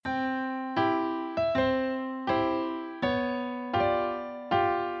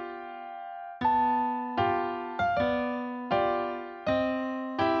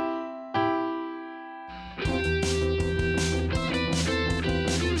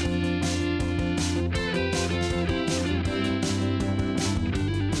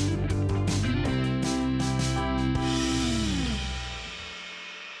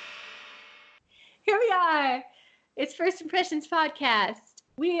It's First Impressions Podcast.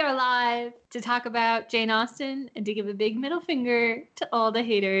 We are live to talk about Jane Austen and to give a big middle finger to all the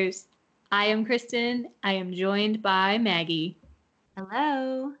haters. I am Kristen. I am joined by Maggie.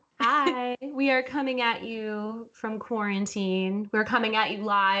 Hello. Hi. We are coming at you from quarantine. We're coming at you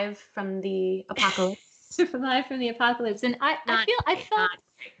live from the apocalypse. Live from the apocalypse. And I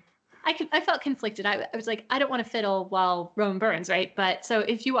felt conflicted. I was like, I don't want to fiddle while Rome burns, right? But so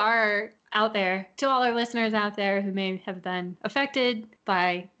if you are out there, to all our listeners out there who may have been affected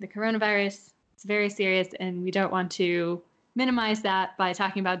by the coronavirus, it's very serious, and we don't want to minimize that by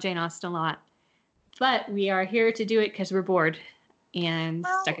talking about Jane Austen a lot. But we are here to do it because we're bored and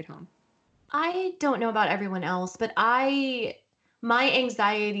stuck at home. I don't know about everyone else, but my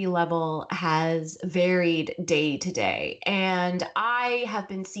anxiety level has varied day to day, and I have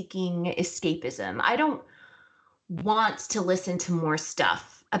been seeking escapism. I don't want to listen to more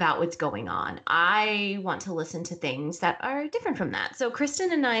stuff about what's going on. I want to listen to things that are different from that. So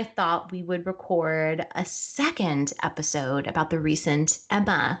Kristen and I thought we would record a second episode about the recent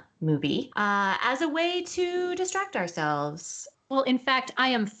Emma movie as a way to distract ourselves. Well, in fact, I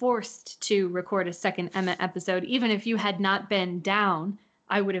am forced to record a second Emma episode. Even if you had not been down,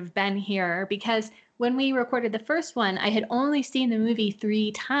 I would have been here, because when we recorded the first one, I had only seen the movie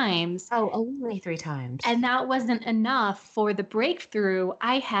 3 times. Oh, only 3 times. And that wasn't enough for the breakthrough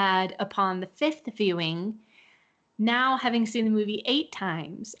I had upon the 5th viewing. Now, having seen the movie 8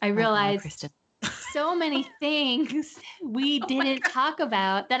 times, I realized so many things we didn't talk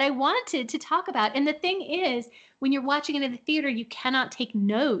about that I wanted to talk about. And the thing is, when you're watching it in the theater, you cannot take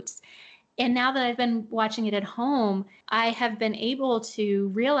notes. And now that I've been watching it at home, I have been able to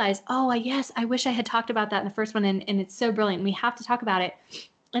realize, yes, I wish I had talked about that in the first one. And it's so brilliant. We have to talk about it.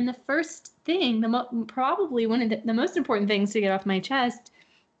 And the first thing, probably one of the most important things to get off my chest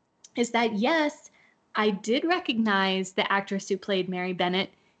is that, yes, I did recognize the actress who played Mary Bennet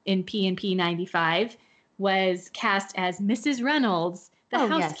in P&P 95 was cast as Mrs. Reynolds, the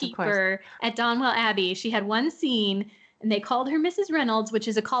housekeeper at Donwell Abbey. She had one scene, and they called her Mrs. Reynolds, which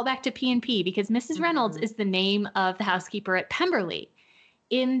is a callback to P&P, because Mrs. Reynolds is the name of the housekeeper at Pemberley.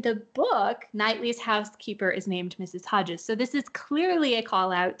 In the book, Knightley's housekeeper is named Mrs. Hodges. So this is clearly a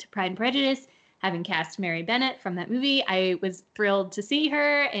call out to Pride and Prejudice, having cast Mary Bennet from that movie. I was thrilled to see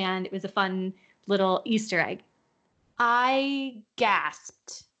her, and it was a fun little Easter egg. I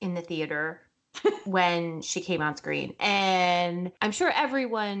gasped in the theater when she came on screen. And I'm sure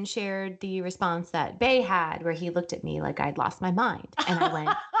everyone shared the response that Bay had, where he looked at me like I'd lost my mind. And I went,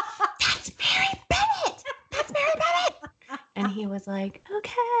 "That's Mary Bennet! That's Mary Bennet!" And he was like,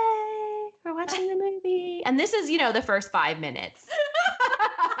 "Okay, we're watching the movie." And this is, the first 5 minutes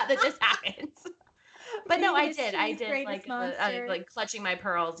that this happens. But no, I did like clutching my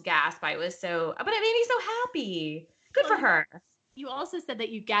pearls gasp. I was so, but it made me so happy. Good for her. You also said that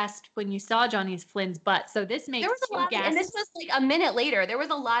you gasped when you saw Johnny Flynn's butt, so this makes you gasp. And this was like a minute later. There was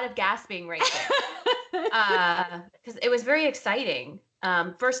a lot of gasping right there. Because it was very exciting.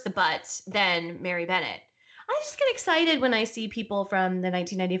 First the butt, then Mary Bennet. I just get excited when I see people from the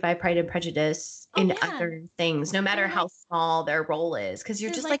 1995 Pride and Prejudice in other things, no matter how small their role is. Because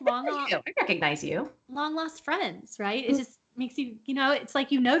you're just like, I recognize you. Long lost friends, right? It just makes you, it's like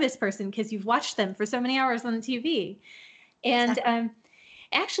this person because you've watched them for so many hours on the TV. And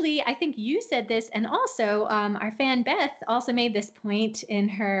actually, I think you said this, and also our fan Beth also made this point in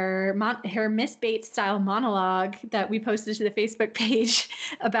her Miss Bates style monologue that we posted to the Facebook page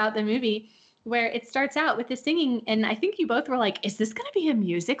about the movie, where it starts out with the singing, and I think you both were like, "Is this going to be a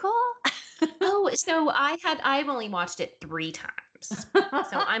musical?" So I've only watched it 3 times.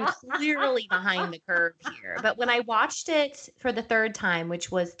 So I'm clearly behind the curve here. But when I watched it for the 3rd time,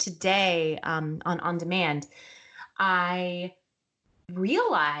 which was today on demand, I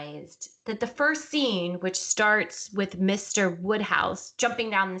realized that the first scene, which starts with Mr. Woodhouse jumping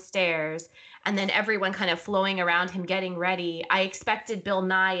down the stairs and then everyone kind of flowing around him getting ready, I expected Bill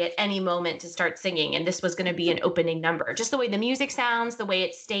Nye at any moment to start singing, and this was going to be an opening number. Just the way the music sounds, the way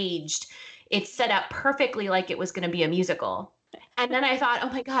it's staged, it's set up perfectly like it was going to be a musical. And then I thought, oh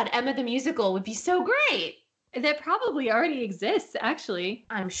my God, Emma the musical would be so great. That probably already exists, actually.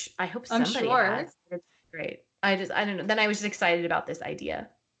 I hope somebody has. It's great. I don't know. Then I was just excited about this idea.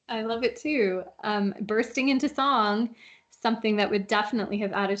 I love it too. Bursting into song, something that would definitely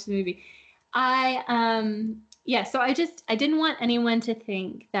have added to the movie. So I didn't want anyone to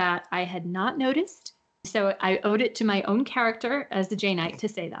think that I had not noticed. So I owed it to my own character as the Janeite to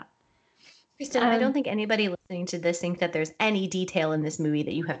say that. Kristen, I don't think anybody listening to this thinks that there's any detail in this movie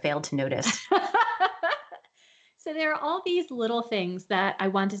that you have failed to notice. So there are all these little things that I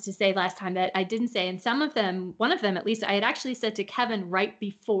wanted to say last time that I didn't say. And some of them, one of them at least, I had actually said to Kevin right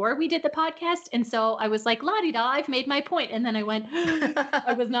before we did the podcast. And so I was like, la-di-da, I've made my point. And then I went,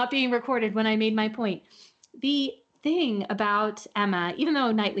 I was not being recorded when I made my point. The thing about Emma, even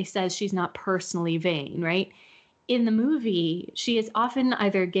though Knightley says she's not personally vain, right? In the movie, she is often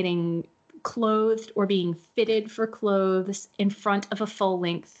either getting clothed or being fitted for clothes in front of a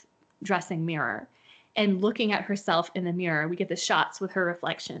full-length dressing mirror and looking at herself in the mirror. We get the shots with her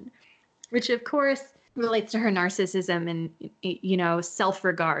reflection, which of course relates to her narcissism and,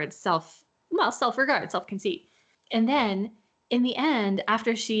 self-regard, self-regard, self-conceit. And then in the end,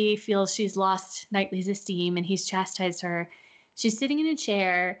 after she feels she's lost Knightley's esteem and he's chastised her, she's sitting in a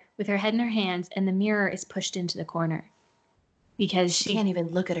chair with her head in her hands and the mirror is pushed into the corner because she can't even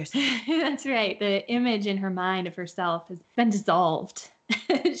look at herself. That's right. The image in her mind of herself has been dissolved.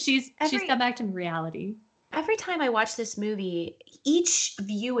 She's come back to reality. Every time I watch this movie, each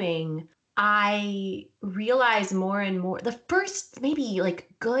viewing, I realize more and more. The first maybe like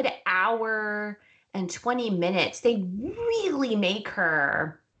good hour and 20 minutes, they really make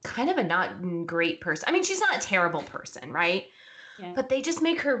her kind of a not great person. I mean, she's not a terrible person, right? Yeah. But they just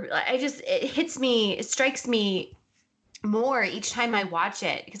make her, it strikes me more each time I watch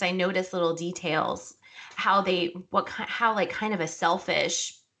it because I notice little details. How kind of a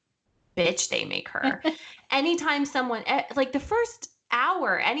selfish bitch they make her. Anytime someone, like the first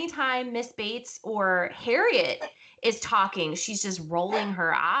hour, anytime Miss Bates or Harriet is talking, she's just rolling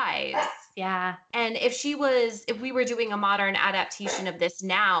her eyes. Yeah. And if we were doing a modern adaptation of this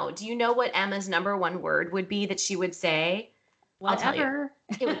now, do you know what Emma's number one word would be that she would say? Whatever.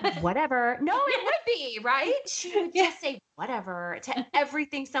 Whatever. No, it would be, right? She would just say whatever to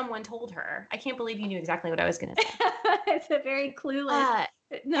everything someone told her. I can't believe you knew exactly what I was going to say. It's a very clueless.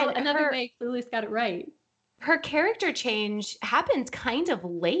 Another way Clueless got it right. Her character change happens kind of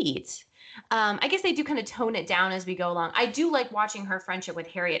late. I guess they do kind of tone it down as we go along. I do like watching her friendship with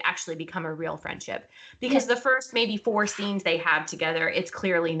Harriet actually become a real friendship because the first maybe 4 scenes they have together, it's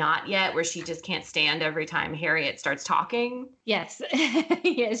clearly not yet where she just can't stand every time Harriet starts talking. Yes.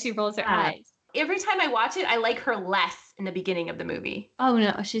 Yes, she rolls her eyes. Every time I watch it, I like her less in the beginning of the movie. Oh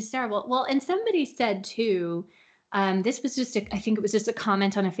no, she's terrible. Well, and somebody said too, this was I think it was just a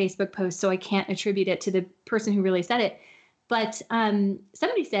comment on a Facebook post, so I can't attribute it to the person who really said it. But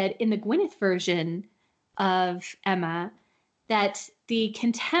somebody said in the Gwyneth version of Emma that the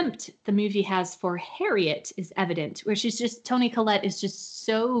contempt the movie has for Harriet is evident, where Toni Collette is just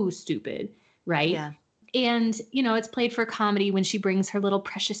so stupid, right? Yeah. And, it's played for comedy when she brings her little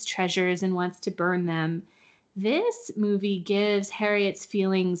precious treasures and wants to burn them. This movie gives Harriet's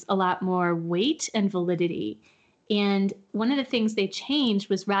feelings a lot more weight and validity. And one of the things they changed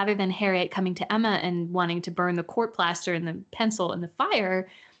was rather than Harriet coming to Emma and wanting to burn the court plaster and the pencil in the fire,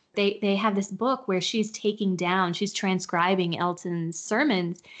 they have this book where she's transcribing Elton's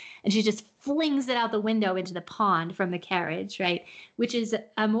sermons, and she just flings it out the window into the pond from the carriage, right? Which is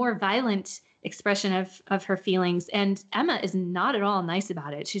a more violent expression of her feelings. And Emma is not at all nice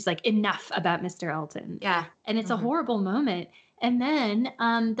about it. She's like, enough about Mr. Elton. Yeah. And it's a horrible moment. And then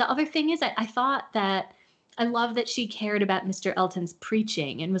the other thing is I thought that I love that she cared about Mr. Elton's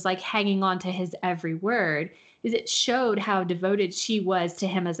preaching and was like hanging on to his every word, because it showed how devoted she was to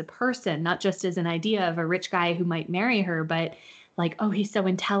him as a person, not just as an idea of a rich guy who might marry her, but like, oh, he's so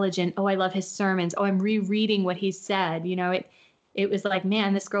intelligent. Oh, I love his sermons. Oh, I'm rereading what he said. It was like,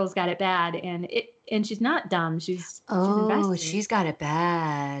 man, this girl's got it bad. And she's not dumb. She's got it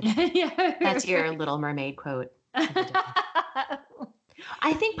bad. Yeah. That's your Little Mermaid quote.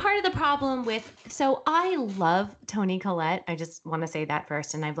 I think part of the problem so I love Toni Collette. I just want to say that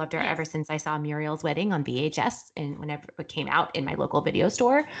first. And I've loved her ever since I saw Muriel's Wedding on VHS and whenever it came out in my local video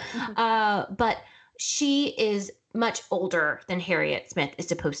store. But she is much older than Harriet Smith is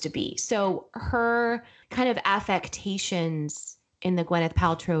supposed to be. So her kind of affectations in the Gwyneth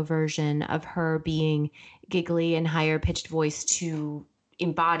Paltrow version of her being giggly and higher pitched voice to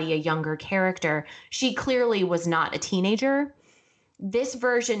embody a younger character, she clearly was not a teenager. This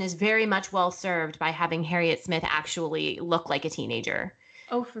version is very much well served by having Harriet Smith actually look like a teenager.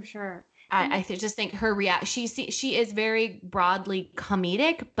 Oh, for sure. I just think her she is very broadly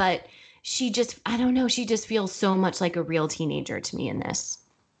comedic, but she just feels so much like a real teenager to me in this.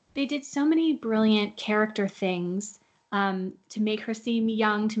 They did so many brilliant character things to make her seem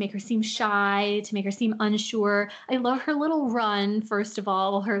young, to make her seem shy, to make her seem unsure. I love her little run, first of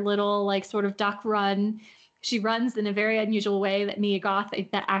all, her little like sort of duck run. She runs in a very unusual way that Mia Goth,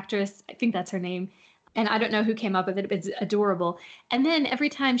 that actress, I think that's her name. And I don't know who came up with it. It's adorable. And then every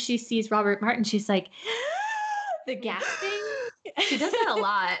time she sees Robert Martin, she's like, the gasping. She does that a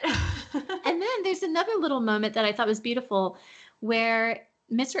lot. And then there's another little moment that I thought was beautiful where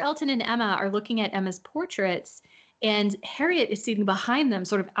Mr. Elton and Emma are looking at Emma's portraits, and Harriet is sitting behind them,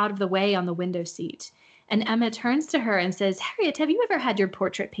 sort of out of the way on the window seat. And Emma turns to her and says, Harriet, have you ever had your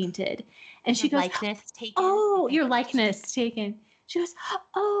portrait painted? And she goes, likeness taken? Oh, your likeness taken. She goes,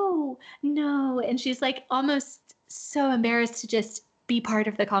 oh, no. And she's like almost so embarrassed to just be part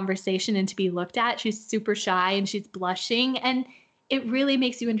of the conversation and to be looked at. She's super shy and she's blushing. And it really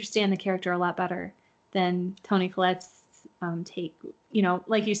makes you understand the character a lot better than Toni Collette's take. You know,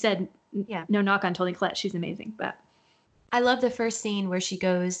 like you said, no knock on Toni Collette. She's amazing. But I love the first scene where she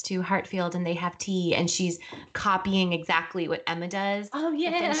goes to Hartfield and they have tea and she's copying exactly what Emma does. Oh, yeah.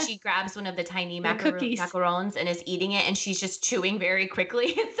 And then she grabs one of the tiny macarons and is eating it and she's just chewing very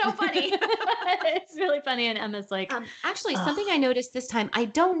quickly. It's so funny. It's really funny. And Emma's like... actually, something I noticed this time, I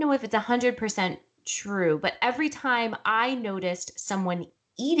don't know if it's 100% true, but every time I noticed someone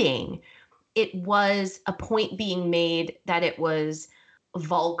eating, it was a point being made that it was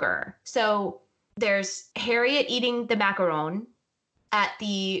vulgar. So there's Harriet eating the macaron at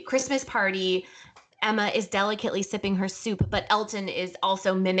the Christmas party. Emma is delicately sipping her soup, but Elton is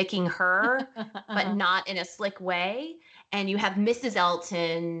also mimicking her, but not in a slick way. And you have Mrs.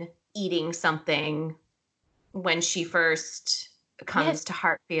 Elton eating something when she first comes to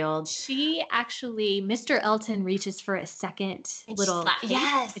Hartfield. She actually, Mr. Elton reaches for a second little cake,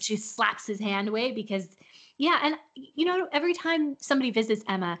 and she slaps his hand away because, and you know, every time somebody visits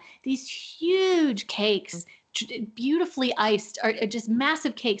Emma, these huge cakes, beautifully iced, are just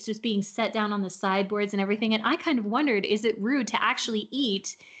massive cakes just being set down on the sideboards and everything. And I kind of wondered, is it rude to actually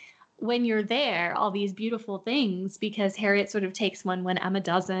eat when you're there, all these beautiful things? Because Harriet sort of takes one when Emma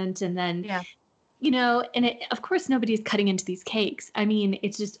doesn't. And then, you know, and of course, nobody's cutting into these cakes. I mean,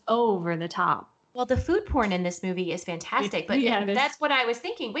 it's just over the top. Well, the food porn in this movie is fantastic, but that's what I was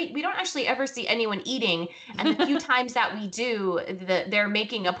thinking. Wait, we don't actually ever see anyone eating. And the few times that we do, they're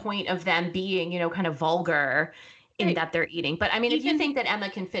making a point of them being, you know, kind of vulgar in that they're eating. But I mean, if you think that Emma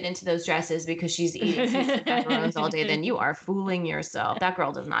can fit into those dresses because she's eating macarons all day, then you are fooling yourself. That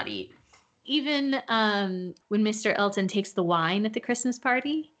girl does not eat. Even when Mr. Elton takes the wine at the Christmas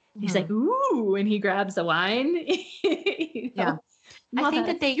party, he's like, ooh, and he grabs the wine. I think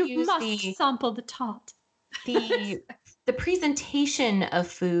that they use sample the tot. The presentation of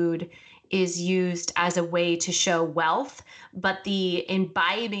food is used as a way to show wealth, but the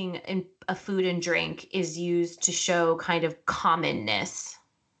imbibing of food and drink is used to show kind of commonness.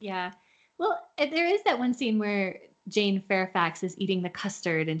 Yeah. Well, there is that one scene where Jane Fairfax is eating the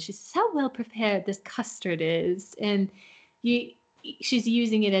custard and she says how well prepared this custard is. And she's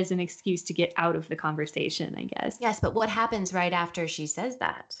using it as an excuse to get out of the conversation, I guess. Yes, but what happens right after she says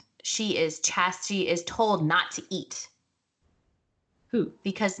that? She is told not to eat. Who?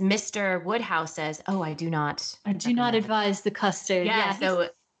 Because Mr. Woodhouse says, "Oh, I do not advise the custard." Yeah, so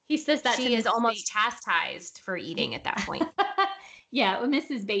he says that she is almost chastised for eating at that point. Yeah, well,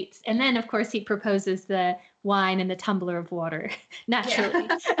 Mrs. Bates. And then, of course, he proposes the wine and the tumbler of water, naturally.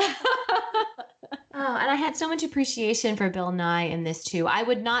 Oh, and I had so much appreciation for Bill Nye in this, too. I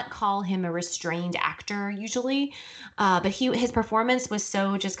would not call him a restrained actor usually, but his performance was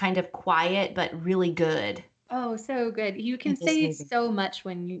so just kind of quiet, but really good. Oh, so good. You can say so much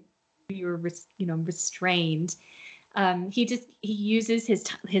when you're restrained. He uses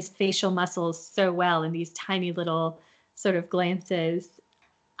his facial muscles so well in these tiny little sort of glances.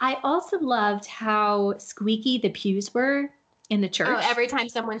 I also loved how squeaky the pews were in the church. Oh, every time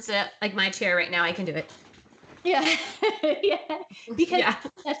someone sits like my chair right now, I can do it. Yeah. Because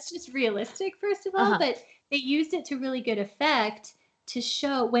that's just realistic, first of all, but they used it to really good effect to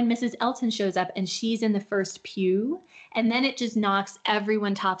show when Mrs. Elton shows up and she's in the first pew, and then it just knocks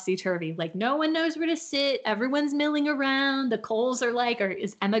everyone topsy-turvy. Like, no one knows where to sit. Everyone's milling around. The Coles are like,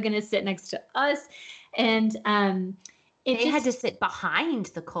 is Emma going to sit next to us? And they had to sit behind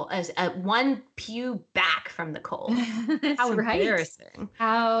the Coles, one pew back from the Coles. How embarrassing.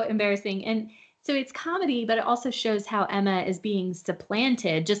 How embarrassing. And so it's comedy, but it also shows how Emma is being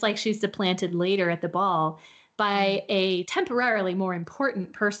supplanted, just like she's supplanted later at the ball, by a temporarily more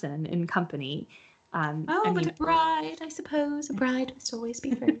important person in company. But a bride, I suppose. A bride must always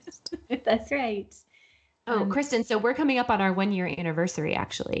be first. That's right. Oh, Kristen, so we're coming up on our 1-year anniversary,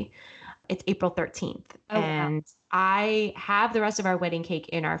 actually. It's April 13th. Wow. I have the rest of our wedding cake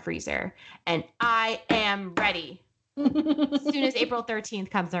in our freezer, and I am ready. As soon as April 13th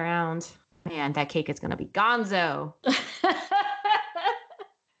comes around, man, that cake is going to be gonzo.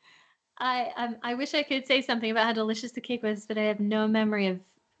 I wish I could say something about how delicious the cake was, but I have no memory of,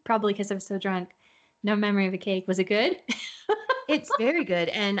 probably because I was so drunk, No memory of a cake. Was it good? It's very good.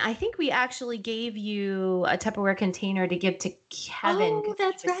 And I think we actually gave you a Tupperware container to give to Kevin. Oh,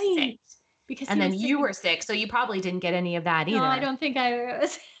 that's right. Sick. Because and then you were sick, so you probably didn't get any of that either. No, I don't think I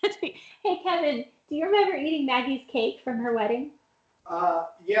was. Hey, Kevin, do you remember eating Maggie's cake from her wedding?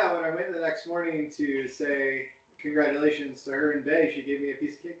 Yeah, when I went the next morning to say congratulations to her and Bay, she gave me a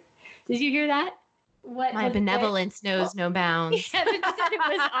piece of cake. Did you hear that? What my benevolence knows no bounds. Kevin said it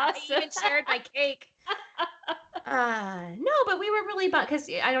was awesome. I even shared my cake. No, but we were really bummed because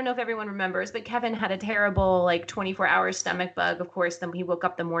I don't know if everyone remembers, but Kevin had a terrible 24-hour stomach bug. Of course, then he woke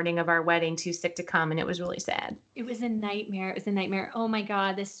up the morning of our wedding too sick to come, and it was really sad. It was a nightmare. It was a nightmare. Oh my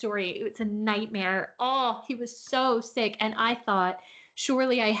God, this story. It's a nightmare. Oh, he was so sick, and I thought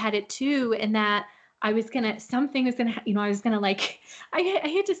surely I had it too, and that I was gonna something was gonna I was gonna I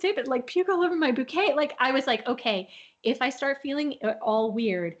hate to say, but puke all over my bouquet. I was like, okay, if I start feeling all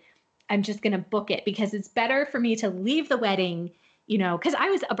weird, I'm just going to book it because it's better for me to leave the wedding, because I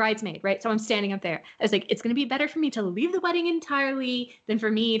was a bridesmaid, right? So I'm standing up there. I was like, it's going to be better for me to leave the wedding entirely than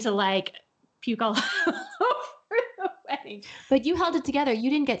for me to puke all over the wedding. But you held it together. You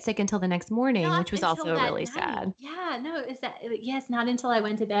didn't get sick until the next morning, which was also really sad. Yeah, no, yes, not until I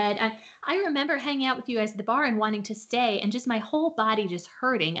went to bed. I remember hanging out with you guys at the bar and wanting to stay and just my whole body just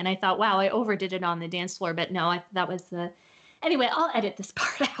hurting. And I thought, wow, I overdid it on the dance floor. But no, that was the... Anyway, I'll edit this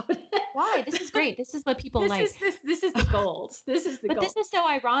part out. Why? This is great. This is what people like. This is the gold. This is the gold. But this is so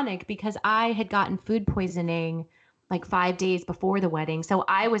ironic because I had gotten food poisoning 5 days before the wedding. So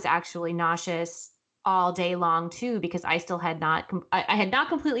I was actually nauseous all day long too because I still had not I had not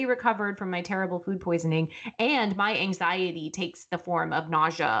completely recovered from my terrible food poisoning, and my anxiety takes the form of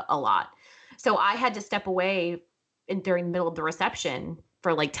nausea a lot. So I had to step away during the middle of the reception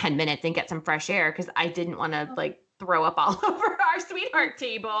for 10 minutes and get some fresh air because I didn't want to throw up all over our sweetheart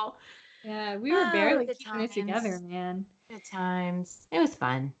table. Yeah, we were barely keeping it together, man. Good times. It was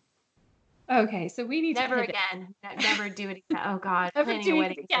fun. Okay, so we need never again. Never do it again. Oh God, never do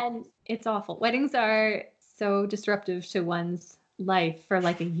it again. It's awful. Weddings are so disruptive to one's life for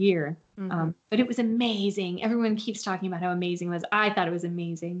a year. Mm-hmm. But it was amazing. Everyone keeps talking about how amazing it was. I thought it was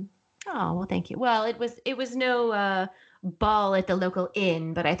amazing. Oh well, thank you. Well, it was no ball at the local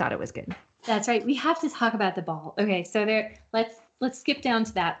inn, but I thought it was good. That's right. We have to talk about the ball. Okay, so let's skip down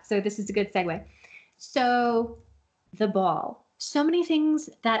to that. So this is a good segue. So the ball. So many things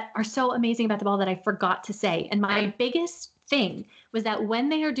that are so amazing about the ball that I forgot to say. And my biggest thing was that when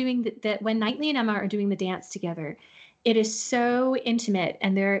they are doing when Knightley and Emma are doing the dance together, it is so intimate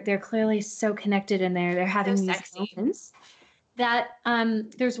and they're clearly so connected and they're having so these moments. That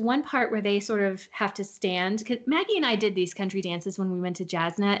there's one part where they sort of have to stand. Because Maggie and I did these country dances when we went to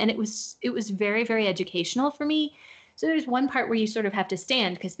Jazzna, and it was very, very educational for me. So there's one part where you sort of have to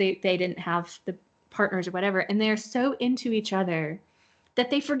stand because they didn't have the partners or whatever, and they're so into each other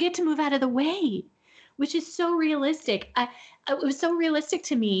that they forget to move out of the way, which is so realistic. It was so realistic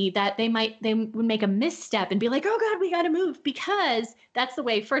to me that they would make a misstep and be like, oh God, we got to move, because that's the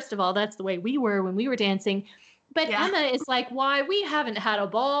way, first of all, that's the way we were when we were dancing. But yeah. Emma is like, why? We haven't had a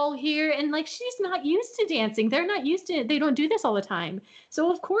ball here. And she's not used to dancing. They're not used to it. They don't do this all the time.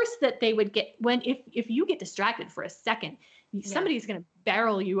 So of course that they would get, if you get distracted for a second, somebody's going to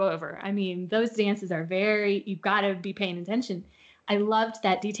barrel you over. I mean, those dances are you've got to be paying attention. I loved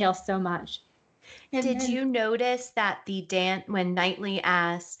that detail so much. And did you notice that the dance, when Knightley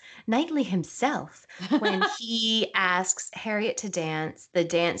himself, when he asks Harriet to dance, the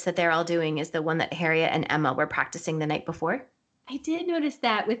dance that they're all doing is the one that Harriet and Emma were practicing the night before? I did notice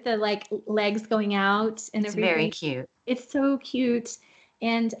that with the legs going out and everything. It's very cute. It's so cute.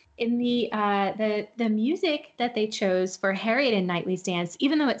 And in the music that they chose for Harriet and Knightley's dance,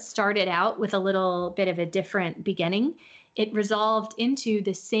 even though it started out with a little bit of a different beginning, it resolved into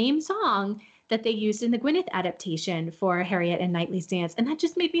the same song that they used in the Gwyneth adaptation for Harriet and Knightley's dance. And that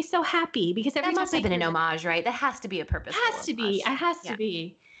just made me so happy because every time must have been an homage, right? That has to be a purpose. It has to be. It has to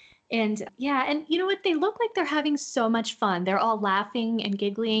be. And yeah, and you know what? They look like they're having so much fun. They're all laughing and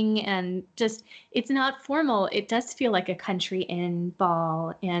giggling and just, it's not formal. It does feel like a country inn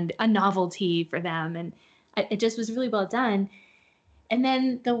ball and a novelty for them. And it just was really well done. And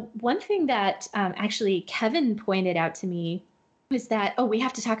then the one thing that actually Kevin pointed out to me was that, we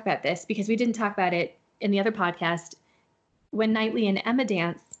have to talk about this because we didn't talk about it in the other podcast. When Knightley and Emma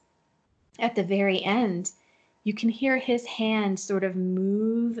dance at the very end, you can hear his hand sort of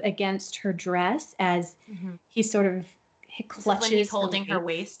move against her dress as he sort of clutches. When he's holding her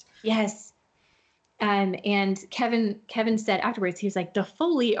waist. Yes. And Kevin said afterwards, he was like, the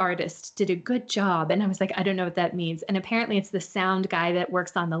Foley artist did a good job. And I was like, I don't know what that means. And apparently it's the sound guy that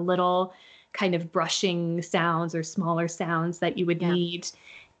works on the little kind of brushing sounds or smaller sounds that you would need.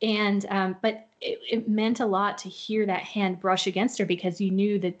 And but it meant a lot to hear that hand brush against her, because you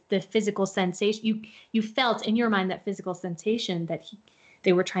knew that the physical sensation, you felt in your mind that physical sensation that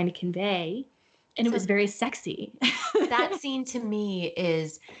they were trying to convey. And it was very sexy. That scene to me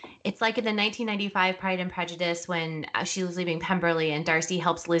it's like in the 1995 Pride and Prejudice when she was leaving Pemberley and Darcy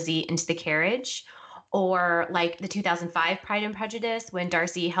helps Lizzie into the carriage, or like the 2005 Pride and Prejudice when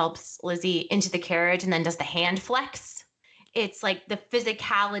Darcy helps Lizzie into the carriage and then does the hand flex. It's like the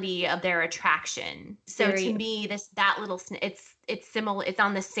physicality of their attraction. So to me, it's similar. It's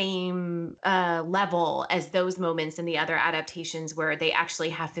on the same level as those moments in the other adaptations where they actually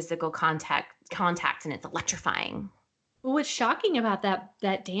have physical contact, and it's electrifying. Well, what's shocking about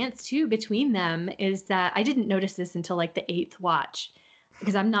that dance too between them is that I didn't notice this until like the 8th watch,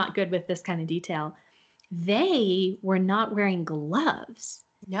 because I'm not good with this kind of detail. They were not wearing gloves.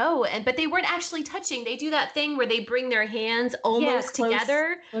 No, but they weren't actually touching. They do that thing where they bring their hands almost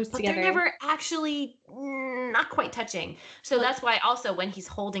together, but they're never actually not quite touching. So that's why also when he's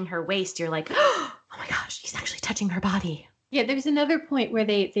holding her waist, you're like, oh my gosh, he's actually touching her body. Yeah, there's another point where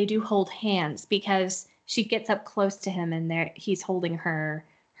they do hold hands, because she gets up close to him and he's holding her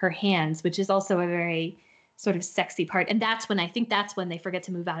hands, which is also a very sort of sexy part. And that's when they forget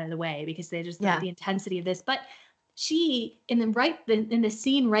to move out of the way, because they just the intensity of this. But she in the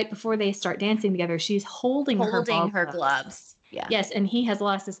scene right before they start dancing together, she's holding her gloves. Yeah. Yes, and he has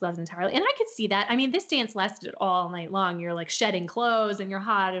lost his gloves entirely. And I could see that. I mean, this dance lasted all night long. You're like shedding clothes and you're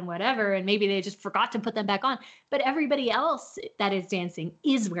hot and whatever, and maybe they just forgot to put them back on. But everybody else that is dancing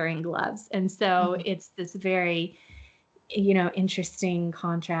is wearing gloves. And so it's this very, interesting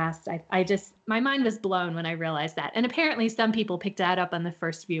contrast. My mind was blown when I realized that. And apparently some people picked that up on the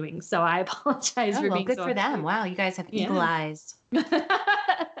first viewing. So I apologize for being good for them. Wow, you guys have equalized.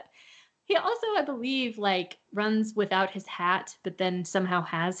 He also, I believe, runs without his hat, but then somehow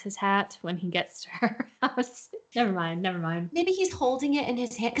has his hat when he gets to her house. Never mind. Maybe he's holding it in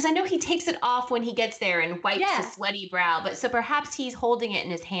his hand, because I know he takes it off when he gets there and wipes his sweaty brow. But so perhaps he's holding it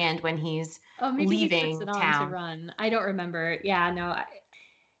in his hand when he's leaving he puts it on town to run. I don't remember. Yeah, no.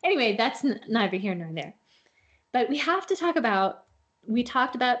 Anyway, that's neither here nor there. But we have to talk about. We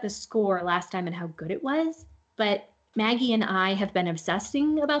talked about the score last time and how good it was, but Maggie and I have been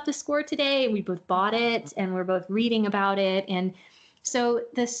obsessing about the score today. We both bought it and we're both reading about it. And so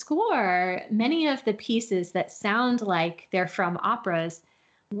the score, many of the pieces that sound like they're from operas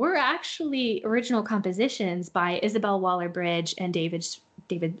were actually original compositions by Isabel Waller-Bridge and David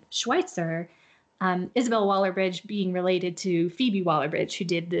Schweitzer. Isabel Waller-Bridge being related to Phoebe Waller-Bridge, who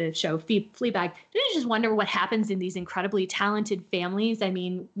did the show Fleabag. Don't you just wonder what happens in these incredibly talented families? I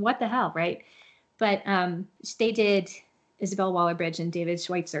mean, what the hell, right? But they did, Isabel Waller-Bridge and David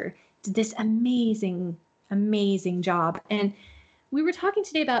Schweitzer did this amazing, amazing job. And we were talking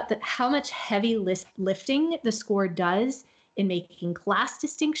today about how much heavy lifting the score does in making class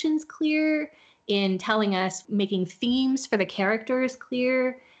distinctions clear, in telling us, making themes for the characters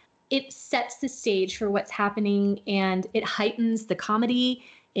clear. It sets the stage for what's happening, and it heightens the comedy.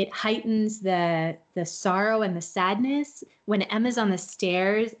 It heightens the sorrow and the sadness when Emma's on the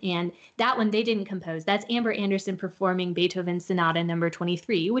stairs. And that one they didn't compose. That's Amber Anderson performing Beethoven's Sonata No.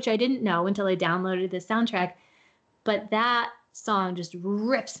 23, which I didn't know until I downloaded the soundtrack. But that song just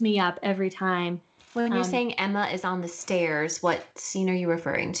rips me up every time. When you're saying Emma is on the stairs, what scene are you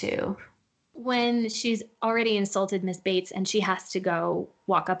referring to? When she's already insulted Miss Bates and she has to go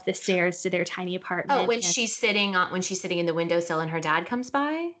walk up the stairs to their tiny apartment. Oh, when she's sitting in the windowsill and her dad comes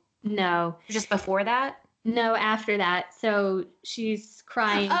by? No. Just before that? No, after that. So she's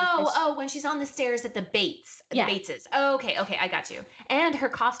crying. When she's on the stairs at the Bates. Yeah. Bateses. Oh, okay, I got you. And her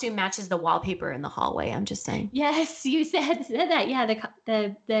costume matches the wallpaper in the hallway, I'm just saying. Yes, you said that. Yeah,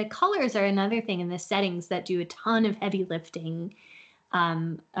 the colors are another thing in the settings that do a ton of heavy lifting.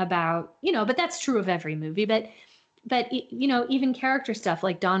 About, but that's true of every movie, but even character stuff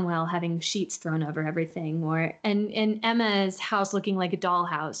like Donwell having sheets thrown over everything, and Emma's house looking like a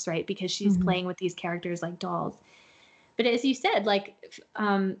dollhouse, right? Because she's playing with these characters like dolls. But as you said,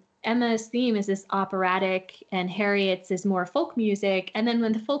 Emma's theme is this operatic and Harriet's is more folk music. And then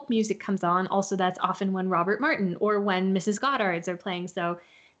when the folk music comes on, also that's often when Robert Martin or when Mrs. Goddard's are playing. So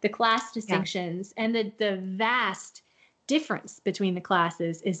the class distinctions and the vast difference between the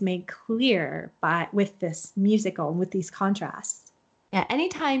classes is made clear with this musical, with these contrasts. Yeah,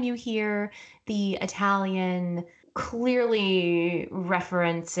 anytime you hear the Italian clearly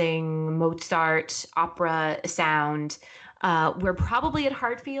referencing Mozart opera sound, we're probably at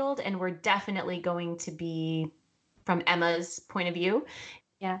Hartfield, and we're definitely going to be from Emma's point of view.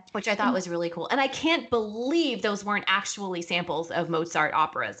 Yeah. Which I thought was really cool. And I can't believe those weren't actually samples of Mozart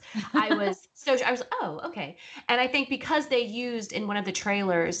operas. I was oh, okay. And I think because they used in one of the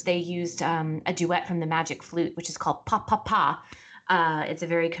trailers, they used a duet from the Magic Flute, which is called Pa Pa Pa. It's a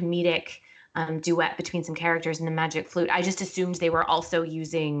very comedic duet between some characters in the Magic Flute. I just assumed they were also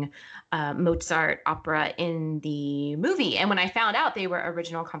using Mozart opera in the movie. And when I found out they were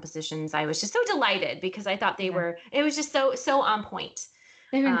original compositions, I was just so delighted because I thought it was just so on point.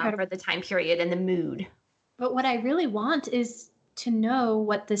 They're incredible For the time period and the mood. But what I really want is to know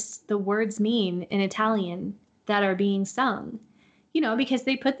what the words mean in Italian that are being sung. Because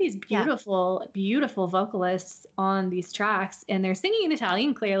they put these beautiful, beautiful vocalists on these tracks and they're singing in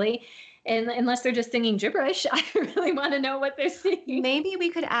Italian clearly. And unless they're just singing gibberish, I really want to know what they're singing. Maybe we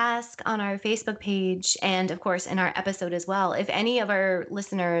could ask on our Facebook page and, of course, in our episode as well, if any of our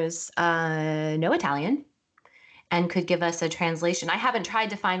listeners know Italian and could give us a translation. I haven't tried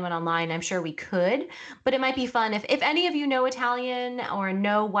to find one online. I'm sure we could, but it might be fun. If any of you know Italian or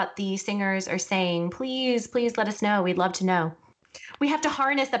know what the singers are saying, please let us know. We'd love to know. We have to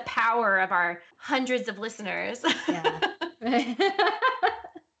harness the power of our hundreds of listeners. Yeah.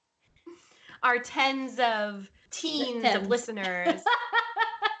 Our teens of listeners.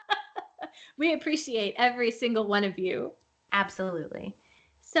 We appreciate every single one of you. Absolutely.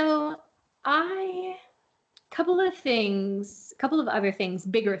 So couple of other things,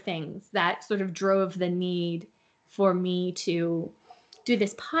 bigger things that sort of drove the need for me to do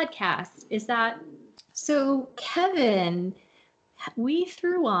this podcast is that, so Kevin, we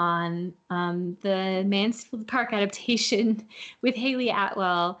threw on the Mansfield Park adaptation with Hayley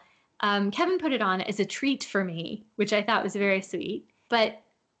Atwell. Kevin put it on as a treat for me, which I thought was very sweet. But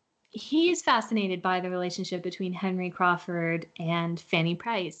he is fascinated by the relationship between Henry Crawford and Fanny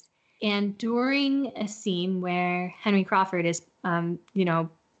Price. And during a scene where Henry Crawford is,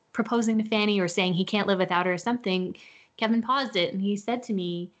 proposing to Fanny or saying he can't live without her or something, Kevin paused it and he said to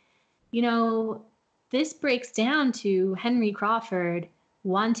me, this breaks down to Henry Crawford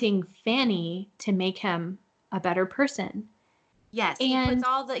wanting Fanny to make him a better person. Yes, and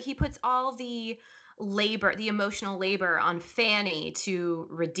he puts all the labor, the emotional labor on Fanny to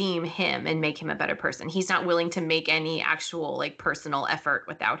redeem him and make him a better person. He's not willing to make any actual personal effort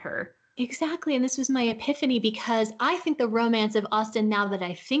without her. Exactly. And this was my epiphany because I think the romance of Austen, now that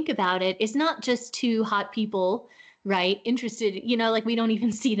I think about it, is not just two hot people, right? Interested, we don't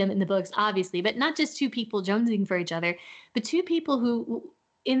even see them in the books, obviously, but not just two people jonesing for each other, but two people who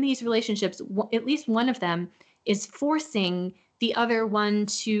in these relationships, at least one of them is forcing the other one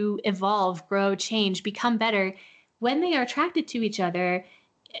to evolve, grow, change, become better. When they are attracted to each other,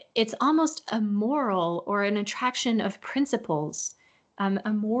 it's almost a moral or an attraction of principles,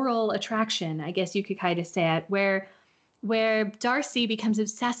 a moral attraction, I guess you could kind of say it, where Darcy becomes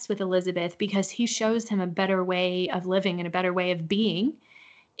obsessed with Elizabeth because he shows him a better way of living and a better way of being.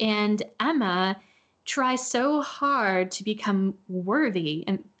 And Emma tries so hard to become worthy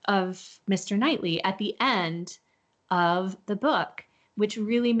of Mr. Knightley at the end of the book, which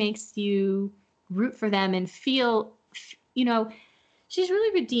really makes you root for them and feel, she's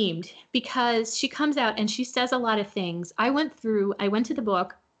really redeemed because she comes out and she says a lot of things. I went to the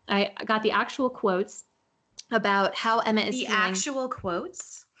book, I got the actual quotes about how Emma is feeling. The actual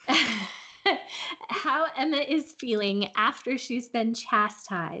quotes? How Emma is feeling after she's been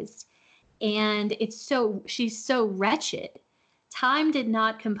chastised. And she's so wretched. Time did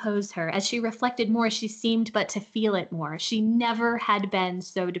not compose her. As she reflected more, she seemed but to feel it more. She never had been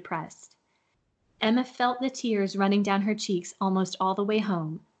so depressed. Emma felt the tears running down her cheeks almost all the way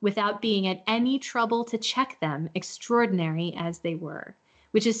home, without being at any trouble to check them, extraordinary as they were.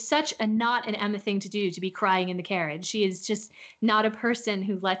 Which is such a not an Emma thing to do, to be crying in the carriage. She is just not a person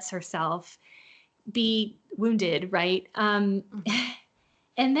who lets herself be wounded, right? And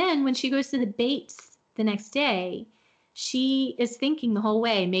then when she goes to the Bates the next day, she is thinking the whole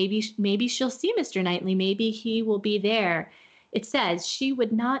way, maybe she'll see Mr. Knightley, maybe he will be there. It says she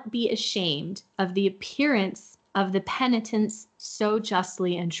would not be ashamed of the appearance of the penitence so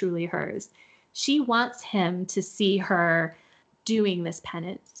justly and truly hers. She wants him to see her doing this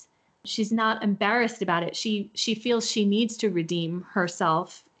penance. She's not embarrassed about it. She feels she needs to redeem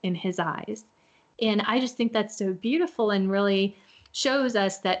herself in his eyes. And I just think that's so beautiful and really shows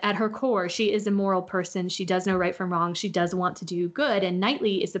us that at her core, she is a moral person. She does know right from wrong. She does want to do good. And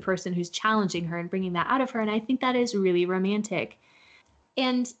Knightley is the person who's challenging her and bringing that out of her. And I think that is really romantic.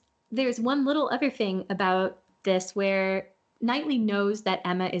 And there's one little other thing about this where Knightley knows that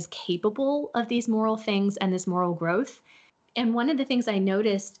Emma is capable of these moral things and this moral growth. And one of the things I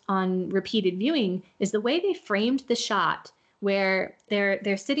noticed on repeated viewing is the way they framed the shot where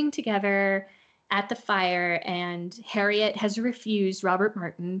they're sitting together at the fire, and Harriet has refused Robert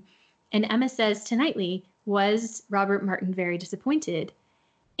Martin, and Emma says to Knightley, "Was Robert Martin very disappointed?"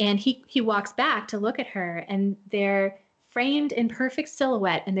 And he walks back to look at her, and they're framed in perfect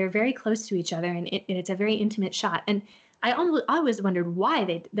silhouette, and they're very close to each other, and it's a very intimate shot. And I always wondered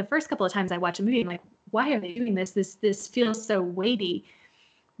why the first couple of times I watch a movie, I'm like, why are they doing this? This feels so weighty.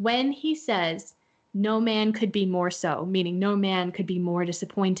 When he says, "No man could be more so," meaning no man could be more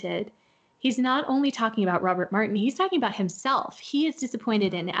disappointed, he's not only talking about Robert Martin, he's talking about himself. He is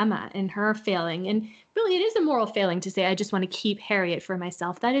disappointed in Emma and her failing. And really, it is a moral failing to say, I just want to keep Harriet for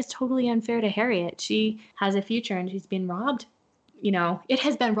myself. That is totally unfair to Harriet. She has a future and she's been robbed. It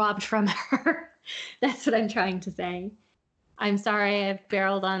has been robbed from her. That's what I'm trying to say. I'm sorry I've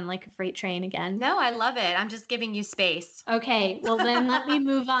barreled on like a freight train again. No, I love it. I'm just giving you space. Okay, well then let me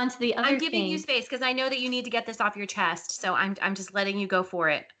move on to the other thing. I'm giving you space because I know that you need to get this off your chest. So I'm just letting you go for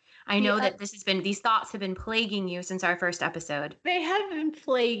it. I know that these thoughts have been plaguing you since our first episode. They have been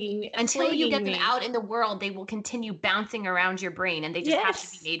plaguing Until you get them out in the world, they will continue bouncing around your brain, and they just have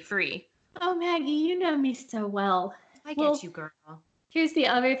to be made free. Oh, Maggie, you know me so well. I get you, girl. Here's the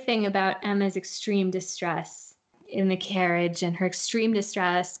other thing about Emma's extreme distress in the carriage, and her extreme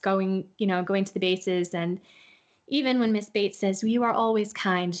distress going to the Bateses. And even when Miss Bates says, "You are always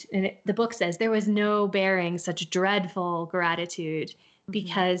kind," and the book says, "There was no bearing such dreadful gratitude,"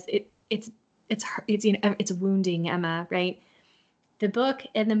 because it's wounding Emma, right? The book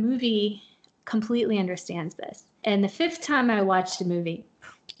and the movie completely understands this. And the fifth time I watched the movie,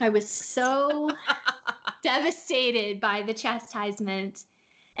 I was so devastated by the chastisement.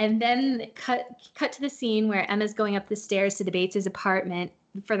 And then cut to the scene where Emma's going up the stairs to the Bates' apartment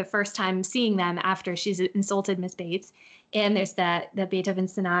for the first time, seeing them after she's insulted Miss Bates. And there's the Beethoven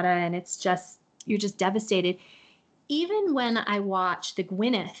Sonata, and you're just devastated. Even when I watch the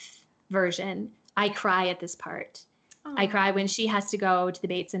Gwyneth version, I cry at this part. Aww. I cry when she has to go to the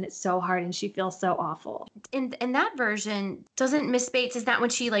Bates, and it's so hard, and she feels so awful. In that version, doesn't Miss Bates, is that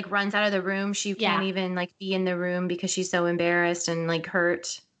when she like runs out of the room? She can't even like be in the room because she's so embarrassed and like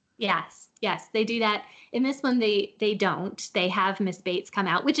hurt. Yes, they do that. In this one, they don't. They have Miss Bates come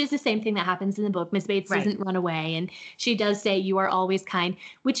out, which is the same thing that happens in the book. Miss Bates doesn't run away, and she does say, "You are always kind,"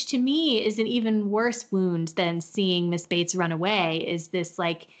 which to me is an even worse wound than seeing Miss Bates run away. Is this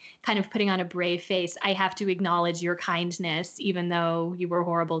like kind of putting on a brave face? I have to acknowledge your kindness, even though you were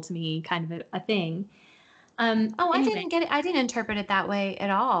horrible to me, kind of a thing. Anyway. I didn't get it. I didn't interpret it that way at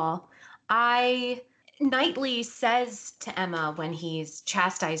all. Knightley says to Emma when he's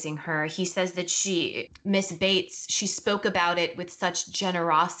chastising her, he says that Miss Bates, she spoke about it with such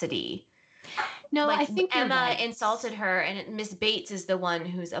generosity. No, I think Emma insulted her, and Miss Bates is the one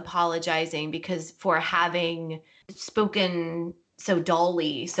who's apologizing for having spoken so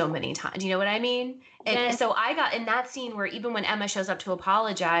dully so many times. You know what I mean? And yes. So I got in that scene where even when Emma shows up to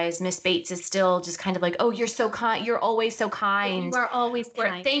apologize, Miss Bates is still just kind of like, "Oh, you're so kind. You're always so kind. You are always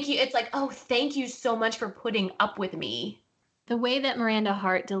kind. Thank you." It's like, "Oh, thank you so much for putting up with me." The way that Miranda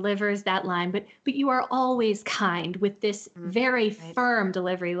Hart delivers that line, but you are always kind, with this very firm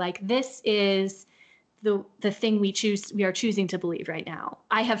delivery. Like, this is the thing we are choosing to believe right now.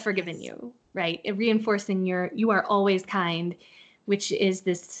 I have forgiven you, right? Reinforcing you are always kind, which is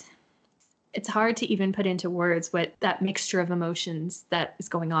this. It's hard to even put into words what that mixture of emotions that is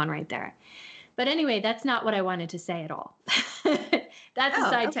going on right there. But anyway, that's not what I wanted to say at all. That's a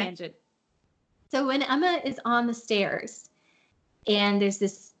side tangent. So when Emma is on the stairs and there's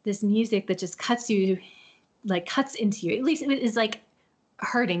this music that just cuts into you, at least it is like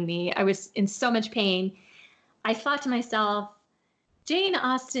hurting me. I was in so much pain. I thought to myself, Jane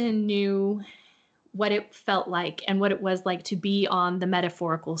Austen knew what it felt like and what it was like to be on the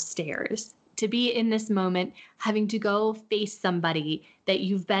metaphorical stairs, to be in this moment, having to go face somebody that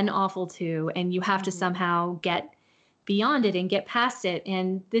you've been awful to, and you have to somehow get beyond it and get past it.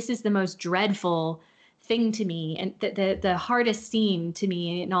 And this is the most dreadful thing to me, and the hardest scene to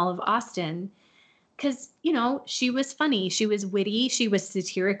me in all of Austen, because, she was funny, she was witty, she was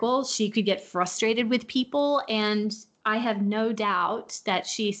satirical, she could get frustrated with people, and I have no doubt that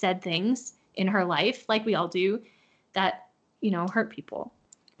she said things in her life, like we all do, that, hurt people.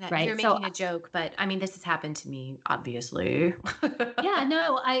 Right. You're making a joke, but I mean, this has happened to me, obviously. Yeah,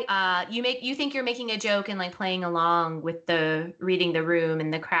 no, you think you're making a joke and like playing along with the reading the room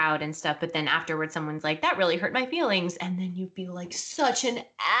and the crowd and stuff, but then afterwards someone's like, "That really hurt my feelings," and then you feel like such an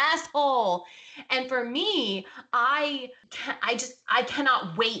asshole. And for me, I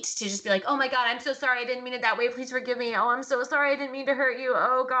cannot wait to just be like, "Oh my God, I'm so sorry, I didn't mean it that way. Please forgive me. Oh, I'm so sorry, I didn't mean to hurt you.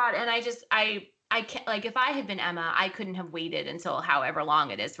 Oh God." And I can't, like, if I had been Emma, I couldn't have waited until however long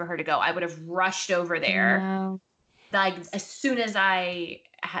it is for her to go. I would have rushed over there, like, as soon as I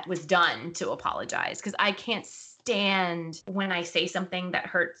was done to apologize, because I can't stand when I say something that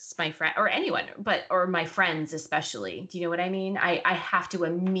hurts my friend or anyone, or my friends especially. Do you know what I mean? I have to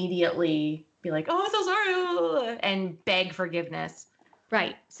immediately be like, oh, I'm so sorry, and beg forgiveness.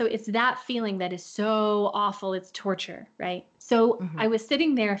 Right. So it's that feeling that is so awful. It's torture, right? So I was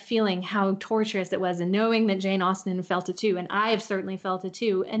sitting there feeling how torturous it was and knowing that Jane Austen felt it too. And I have certainly felt it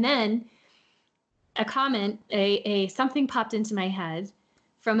too. And then a comment, something popped into my head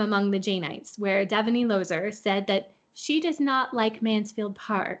from among the Janeites where Devaney Lozer said that she does not like Mansfield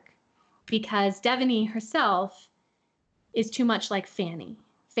Park because Devaney herself is too much like Fanny.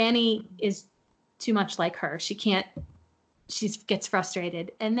 Fanny is too much like her. She gets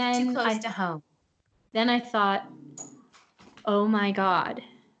frustrated. And then too close to home. Then I thought, oh my God.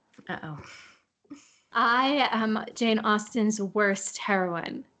 Uh-oh. I am Jane Austen's worst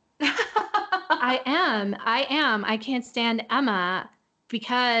heroine. I am. I can't stand Emma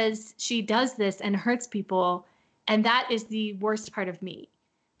because she does this and hurts people. And that is the worst part of me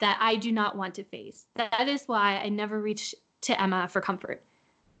that I do not want to face. That is why I never reach to Emma for comfort.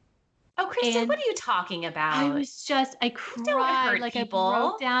 Oh, Kristen, what are you talking about? I cried, like people. I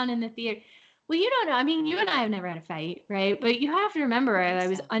broke down in the theater. Well, you don't know. I mean, you and I have never had a fight, right? But you have to remember I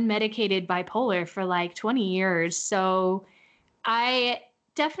was unmedicated bipolar for like 20 years. So I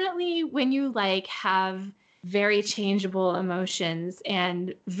definitely, when you like have very changeable emotions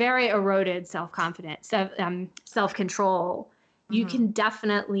and very eroded self-confidence, self-control, you can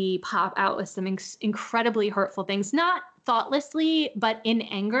definitely pop out with some incredibly hurtful things, not thoughtlessly, but in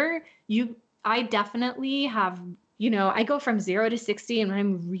anger. I definitely have, I go from 0 to 60, and when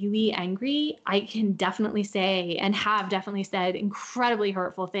I'm really angry, I can definitely say and have definitely said incredibly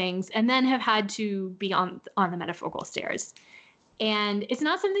hurtful things, and then have had to be on the metaphorical stairs. And it's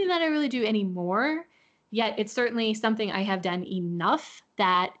not something that I really do anymore, yet it's certainly something I have done enough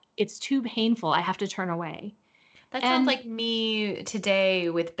that it's too painful. I have to turn away. That sounds like me today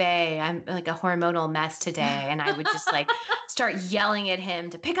with Bay. I'm like a hormonal mess today. And I would just like start yelling at him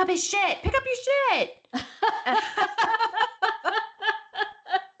to pick up his shit. Pick up your shit.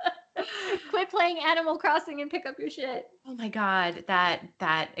 Quit playing Animal Crossing and pick up your shit. Oh my God.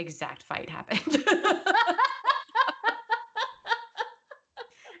 That exact fight happened.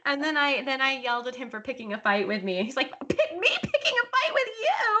 And then I yelled at him for picking a fight with me. He's like, me picking a fight with you?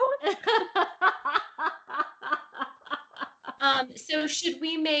 So should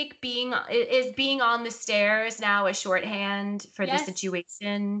we make being on the stairs now a shorthand for the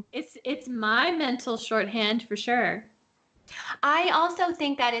situation? It's my mental shorthand for sure. I also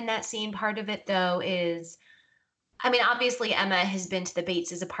think that in that scene, part of it though is, I mean, obviously Emma has been to the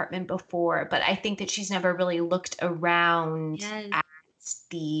Bates' apartment before, but I think that she's never really looked around at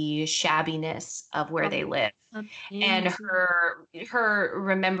the shabbiness of where they live. And her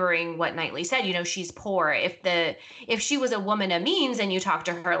remembering what Knightley said, she's poor. If she was a woman of means and you talk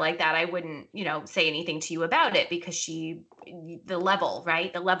to her like that, I wouldn't, say anything to you about it because the level,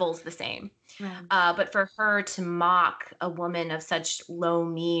 right? The level's the same. Right. But for her to mock a woman of such low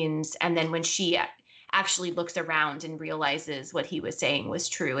means, and then when she actually looks around and realizes what he was saying was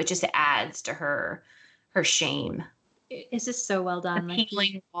true, it just adds to her shame. It's just so well done. The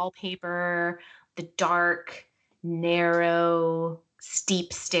peeling wallpaper, the dark, narrow,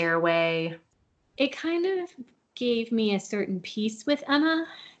 steep stairway. It kind of gave me a certain peace with Emma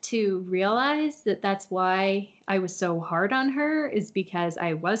to realize that that's why I was so hard on her, is because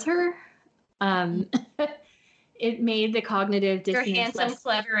I was her. It made the cognitive dissonance. You're handsome,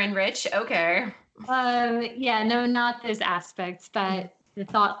 clever, and rich. Okay. Yeah, no, not those aspects, but the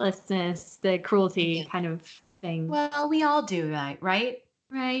thoughtlessness, the cruelty kind of thing. Well, we all do that, right?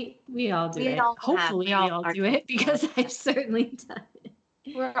 Right. We all do it. Hopefully we all do it, because I've certainly done it.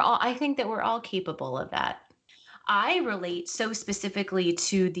 I think that we're all capable of that. I relate so specifically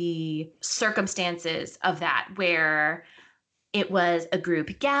to the circumstances of that, where it was a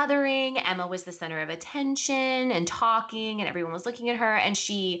group gathering. Emma was the center of attention and talking, and everyone was looking at her. And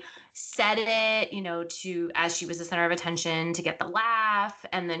she said it, as she was the center of attention, to get the laugh,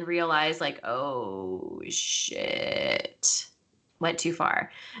 and then realized like, oh shit, went too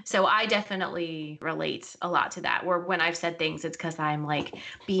far. So I definitely relate a lot to that, where when I've said things, it's because I'm like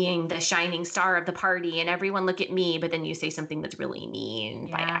being the shining star of the party and everyone look at me, but then you say something that's really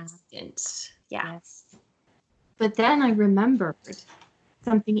mean by accident. Yeah. Yes. But then I remembered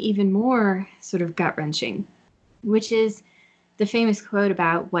something even more sort of gut-wrenching, which is the famous quote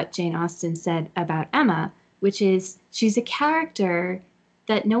about what Jane Austen said about Emma, which is, she's a character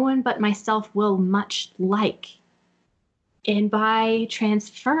that no one but myself will much like. And by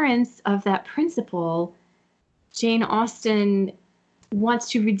transference of that principle, Jane Austen wants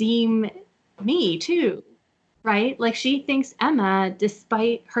to redeem me too, right? Like she thinks Emma,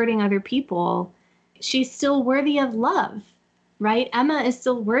 despite hurting other people, she's still worthy of love, right? Emma is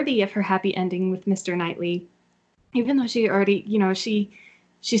still worthy of her happy ending with Mr. Knightley, even though she already,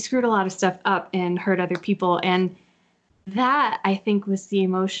 she screwed a lot of stuff up and hurt other people. And that, I think, was the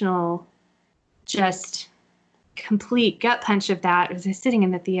emotional, just complete gut punch of that. As I was sitting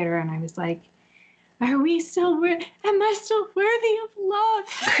in the theater and I was like, am I still worthy of love?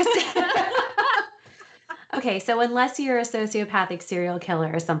 Okay, so unless you're a sociopathic serial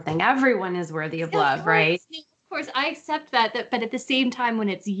killer or something, everyone is worthy of love, right? Of course, I accept that, but at the same time, when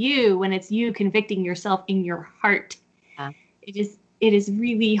it's you convicting yourself in your heart, it is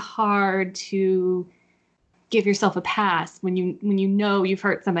really hard to give yourself a pass when you know you've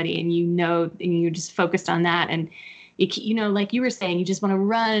hurt somebody and you're just focused on that, and like you were saying, you just want to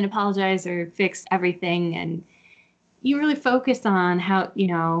run and apologize or fix everything, and you really focus on how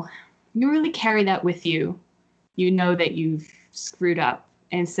you really carry that with you. You know that you've screwed up,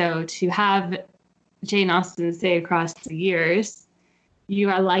 and so to have Jane Austen say across the years, you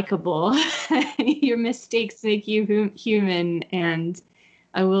are likable, your mistakes make you human, and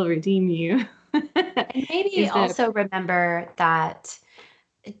I will redeem you. And maybe also remember that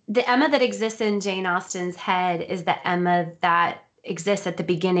the Emma that exists in Jane Austen's head is the Emma that exists at the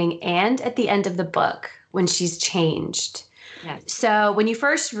beginning and at the end of the book when she's changed. Yes. So when you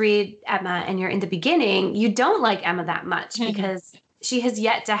first read Emma and you're in the beginning, you don't like Emma that much because she has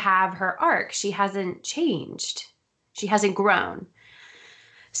yet to have her arc. She hasn't changed. She hasn't grown.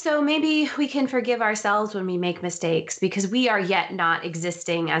 So maybe we can forgive ourselves when we make mistakes because we are yet not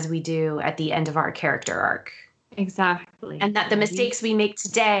existing as we do at the end of our character arc. Exactly. And that the mistakes we make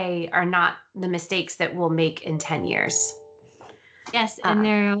today are not the mistakes that we'll make in 10 years. Yes, and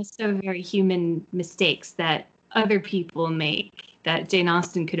they're also very human mistakes that other people make, that Jane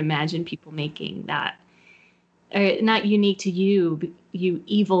Austen could imagine people making, that are not unique to you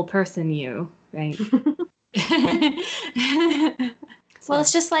evil person, right? Well,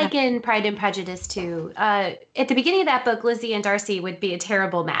 it's just like in Pride and Prejudice, too. At the beginning of that book, Lizzie and Darcy would be a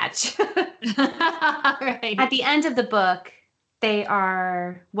terrible match. Right. At the end of the book, they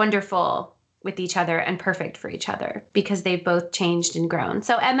are wonderful with each other and perfect for each other because they've both changed and grown.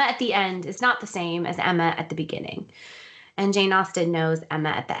 So Emma at the end is not the same as Emma at the beginning. And Jane Austen knows Emma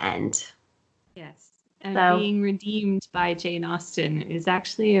at the end. Yes. And being redeemed by Jane Austen is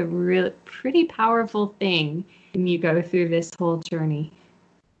actually a pretty powerful thing when you go through this whole journey.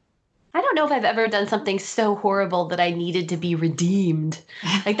 I don't know if I've ever done something so horrible that I needed to be redeemed.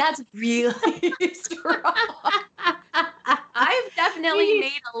 Like, that's really strong. I've definitely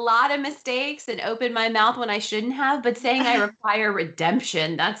made a lot of mistakes and opened my mouth when I shouldn't have, but saying I require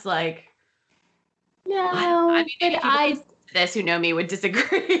redemption, that's like... No, I mean, this who know me would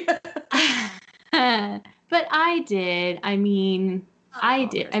disagree. But I did. I mean, I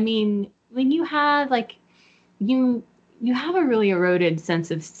did. I mean, when you have you have a really eroded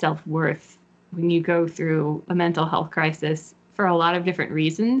sense of self-worth when you go through a mental health crisis for a lot of different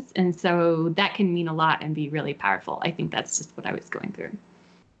reasons. And so that can mean a lot and be really powerful. I think that's just what I was going through.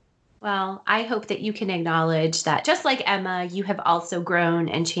 Well, I hope that you can acknowledge that just like Emma, you have also grown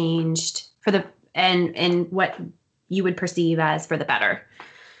and changed and what you would perceive as for the better.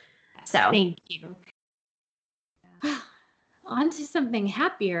 So thank you. On to something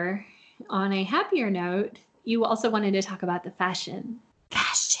happier. On a happier note, you also wanted to talk about the fashion.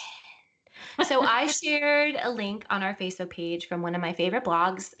 So I shared a link on our Facebook page from one of my favorite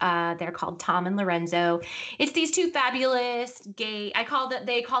blogs. They're called Tom and Lorenzo. It's these two fabulous gay,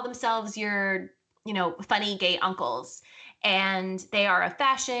 they call themselves your, funny gay uncles. And they are a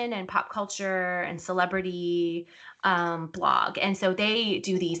fashion and pop culture and celebrity blog. And so they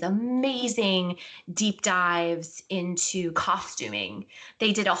do these amazing deep dives into costuming.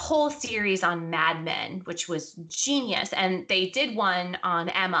 They did a whole series on Mad Men, which was genius. And they did one on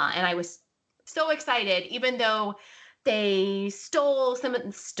Emma. And I was so excited, even though they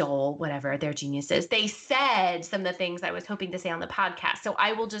whatever, they're geniuses. They said some of the things I was hoping to say on the podcast. So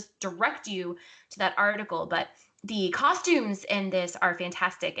I will just direct you to that article. But the costumes in this are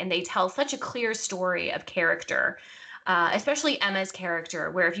fantastic, and they tell such a clear story of character, especially Emma's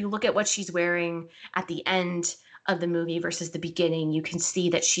character, where if you look at what she's wearing at the end of the movie versus the beginning, you can see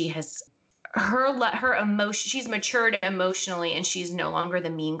that she has her emotion. She's matured emotionally, and she's no longer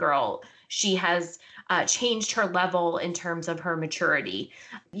the mean girl she has changed her level in terms of her maturity.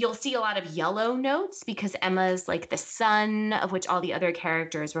 You'll see a lot of yellow notes because Emma's like the sun of which all the other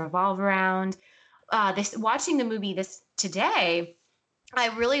characters revolve around. Watching the movie today, I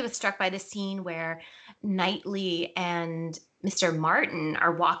really was struck by the scene where Knightley and Mr. Martin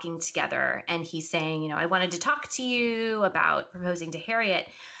are walking together and he's saying, I wanted to talk to you about proposing to Harriet.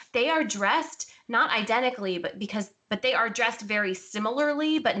 They are dressed not identically, but they are dressed very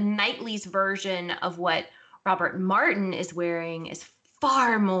similarly. But Knightley's version of what Robert Martin is wearing is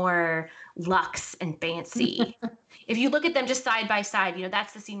far more luxe and fancy. If you look at them just side by side,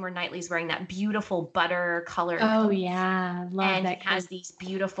 that's the scene where Knightley's wearing that beautiful butter colored coat. Yeah, love that. And has these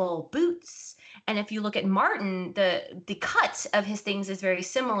beautiful boots. And if you look at Martin, the cut of his things is very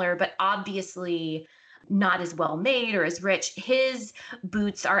similar, but obviously not as well made or as rich. His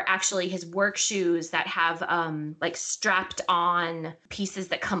boots are actually his work shoes that have like strapped on pieces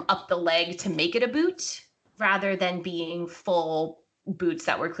that come up the leg to make it a boot, rather than being full boots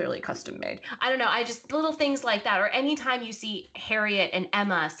that were clearly custom made. I don't know. I just little things like that. Or anytime you see Harriet and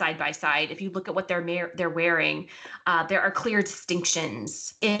Emma side by side, if you look at what they're wearing, there are clear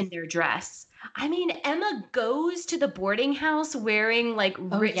distinctions in their dress. I mean, Emma goes to the boarding house wearing like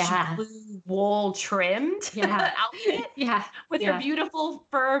rich blue wool trimmed outfit with her beautiful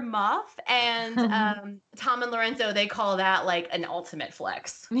fur muff. And Tom and Lorenzo, they call that like an ultimate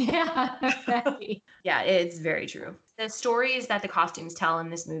flex. Yeah. Yeah, it's very true. The stories that the costumes tell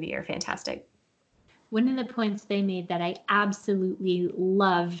in this movie are fantastic. One of the points they made that I absolutely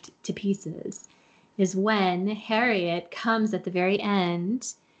loved to pieces is when Harriet comes at the very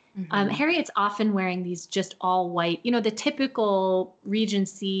end. Mm-hmm. Harriet's often wearing these just all white, the typical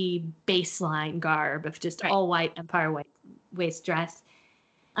Regency baseline garb of just all white Empire white waist dress.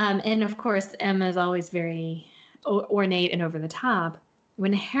 And of course, Emma's always very ornate and over the top.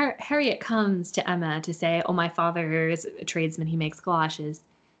 When Harriet comes to Emma to say, my father is a tradesman, he makes galoshes,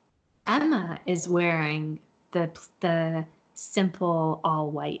 Emma is wearing the simple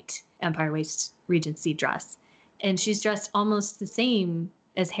all white Empire waist Regency dress. And she's dressed almost the same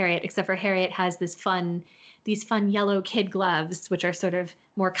as Harriet, except for Harriet has these fun yellow kid gloves, which are sort of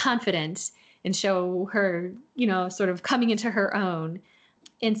more confident and show her, sort of coming into her own.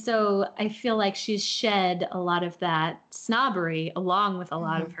 And so I feel like she's shed a lot of that snobbery along with a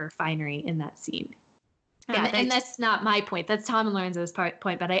lot of her finery in that scene. And that's not my point. That's Tom and Lorenzo's point,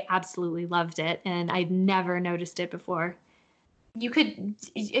 but I absolutely loved it. And I'd never noticed it before. You could,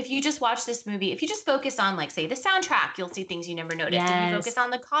 if you just watch this movie, if you just focus on, like, say, the soundtrack, you'll see things you never noticed. Yes. If you focus on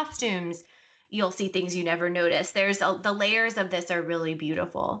the costumes, you'll see things you never noticed. The layers of this are really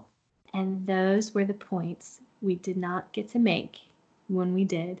beautiful. And those were the points we did not get to make when we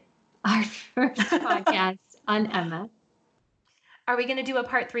did our first podcast on Emma. Are we going to do a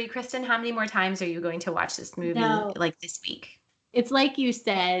part 3, Kristen? How many more times are you going to watch this movie like this week? It's like you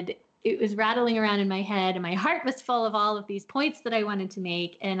said, it was rattling around in my head and my heart was full of all of these points that I wanted to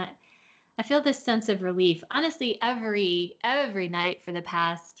make. And I feel this sense of relief. Honestly, every night for the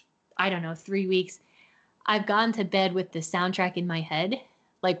past, 3 weeks, I've gone to bed with the soundtrack in my head,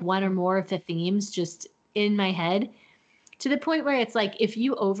 like one or more of the themes just in my head, to the point where it's like, if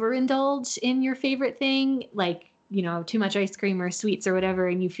you overindulge in your favorite thing, like, too much ice cream or sweets or whatever,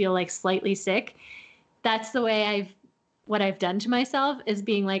 and you feel like slightly sick, that's the way what I've done to myself is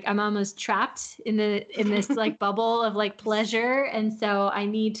being like, I'm almost trapped in this like bubble of like pleasure. And so I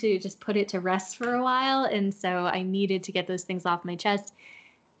need to just put it to rest for a while. And so I needed to get those things off my chest.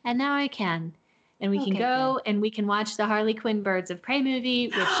 And now I can. And we can go and we can watch the Harley Quinn Birds of Prey movie,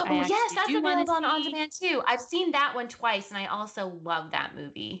 which that's available on demand too. I've seen that one twice and I also love that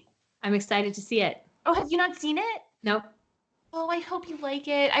movie. I'm excited to see it. Oh, have you not seen it? Nope. Oh, I hope you like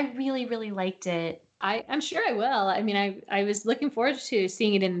it. I really, really liked it. I'm sure I will. I mean, I was looking forward to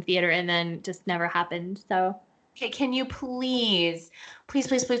seeing it in the theater and then just never happened. So, okay, can you please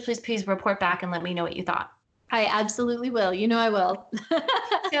report back and let me know what you thought? I absolutely will. I will.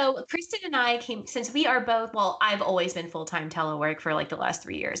 So Kristen and I since we are both, I've always been full-time telework for like the last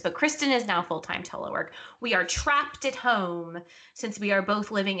 3 years, but Kristen is now full-time telework. We are trapped at home since we are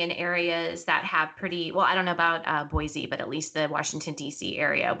both living in areas that have pretty, I don't know about Boise, but at least the Washington, D.C.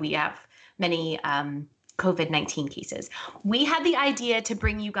 area, we have many COVID-19 cases. We had the idea to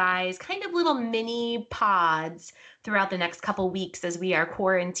bring you guys kind of little mini pods throughout the next couple weeks as we are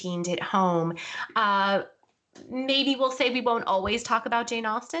quarantined at home. Maybe we'll say we won't always talk about Jane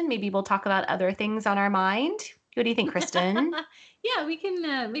Austen. Maybe we'll talk about other things on our mind. What do you think, Kristen? Yeah, we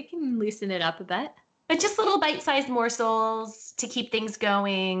can loosen it up a bit. But just little bite-sized morsels to keep things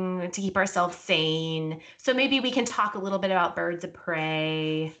going, to keep ourselves sane. So maybe we can talk a little bit about Birds of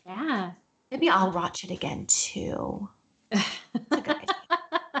Prey. Yeah. Maybe I'll watch it again too. That's a good idea.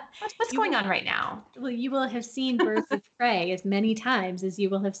 What's going on right now? Well, you will have seen Birds of Prey as many times as you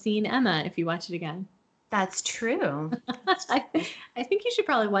will have seen Emma if you watch it again. That's true. I think you should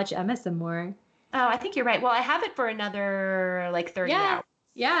probably watch Emma some more. Oh, I think you're right. Well, I have it for another like 30 hours.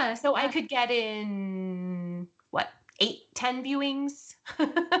 Yeah. So I could get in, 8, 10 viewings?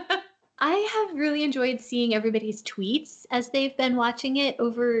 I have really enjoyed seeing everybody's tweets as they've been watching it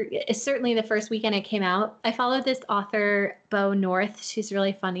over, certainly the first weekend it came out. I followed this author, Bo North. She's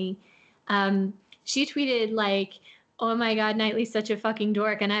really funny. She tweeted like, "Oh my God, Knightley's such a fucking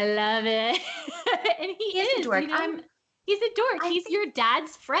dork, and I love it." And he is a dork. He's a dork. He's your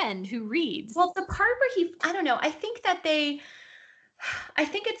dad's friend who reads. Well, the part where I don't know, I think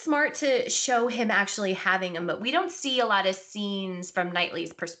it's smart to show him actually having we don't see a lot of scenes from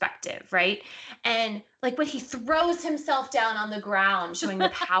Knightley's perspective, right? And like when he throws himself down on the ground, showing the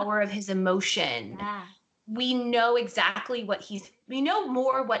power of his emotion. Yeah. We know exactly we know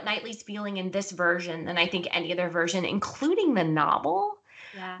more what Knightley's feeling in this version than I think any other version, including the novel.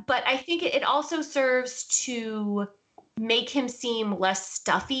 Yeah. But I think it also serves to make him seem less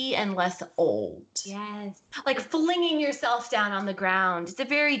stuffy and less old. Yes. Like flinging yourself down on the ground. It's a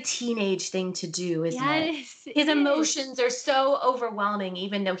very teenage thing to do, isn't it? His emotions are so overwhelming,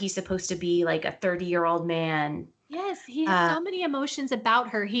 even though he's supposed to be like a 30-year-old man. Yes, he has so many emotions about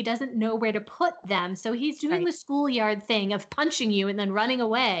her. He doesn't know where to put them. So he's doing the schoolyard thing of punching you and then running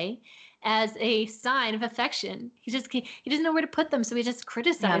away as a sign of affection. He doesn't know where to put them, so he just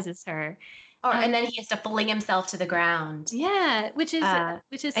criticizes her. And then he has to fling himself to the ground. Yeah, which is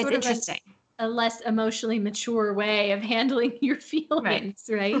sort of interesting. A less emotionally mature way of handling your feelings,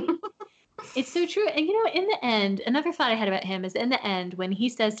 right? It's so true. And in the end, another thought I had about him is in the end, when he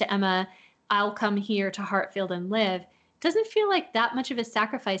says to Emma, "I'll come here to Hartfield and live," doesn't feel like that much of a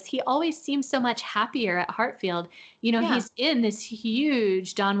sacrifice. He always seems so much happier at Hartfield. He's in this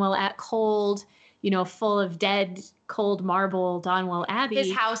huge Donwell cold, full of dead, cold marble Donwell Abbey.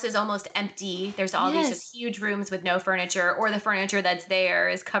 His house is almost empty. There's all these just huge rooms with no furniture, or the furniture that's there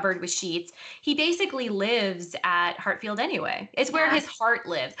is covered with sheets. He basically lives at Hartfield anyway. It's where his heart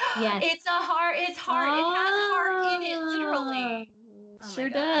lives. Yes. It's a heart. It's heart. It has heart in it, literally. Sure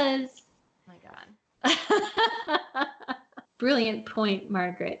does. Oh my God. Brilliant point,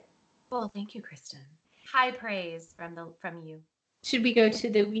 Margaret. Well, thank you, Kristen. High praise from you. Should we go to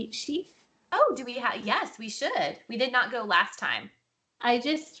the wheat sheaf? Oh, do we have? Yes, we should. We did not go last time. I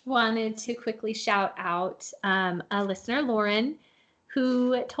just wanted to quickly shout out a listener, Lauren,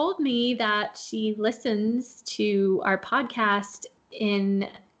 who told me that she listens to our podcast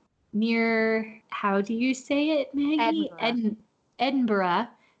near, how do you say it, Maggie? Edinburgh,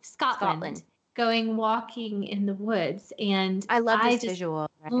 Scotland. Going walking in the woods. And I love this visual.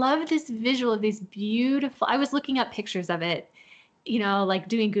 Right? Love this visual of these beautiful, I was looking up pictures of it, like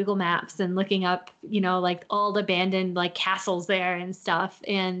doing Google Maps and looking up, like all the abandoned like castles there and stuff.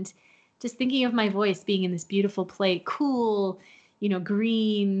 And just thinking of my voice being in this beautiful place, cool,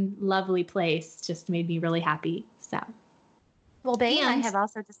 green, lovely place just made me really happy. So. Well, Bae and I have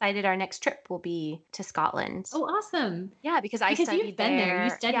also decided our next trip will be to Scotland. Oh, awesome. Yeah, because I studied you've been there.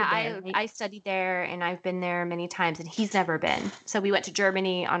 You studied there. I studied there, and I've been there many times, and he's never been. So we went to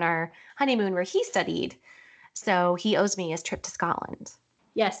Germany on our honeymoon where he studied. So he owes me his trip to Scotland.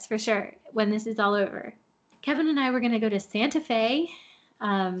 Yes, for sure. When this is all over. Kevin and I were going to go to Santa Fe,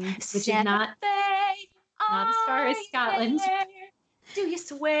 which is not as far as Scotland. Do you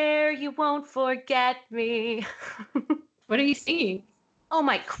swear you won't forget me? What are you singing? Oh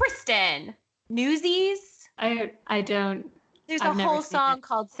my, Kristen! Newsies? I don't. There's a whole song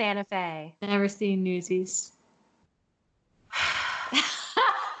called Santa Fe. Never seen Newsies.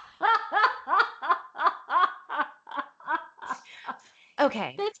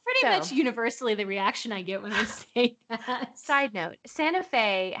 Okay. That's pretty much universally the reaction I get when I say that. Side note, Santa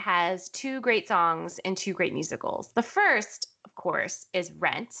Fe has 2 great songs and 2 great musicals. The first, of course, is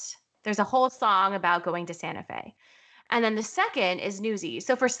Rent. There's a whole song about going to Santa Fe. And then the second is Newsies.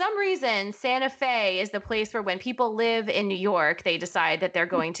 So for some reason, Santa Fe is the place where when people live in New York, they decide that they're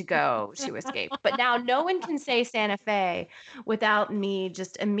going to go to escape. But now no one can say Santa Fe without me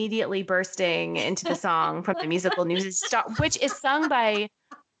just immediately bursting into the song from the musical Newsies, which is sung by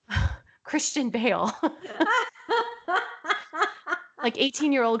Christian Bale. Like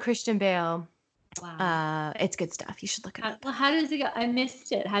 18-year-old Christian Bale. Wow. It's good stuff. You should look it up. Well, how does it go? I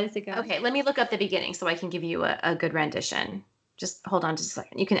missed it. How does it go? Okay, let me look up the beginning so I can give you a good rendition. Just hold on just a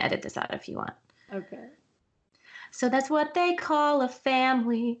second. You can edit this out if you want. Okay. So that's what they call a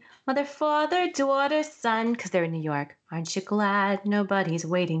family. Mother, father, daughter, son. Because they're in New York. Aren't you glad nobody's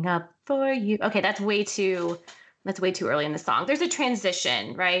waiting up for you? Okay, that's way too early in the song. There's a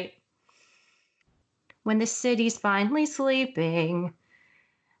transition, right? When the city's finally sleeping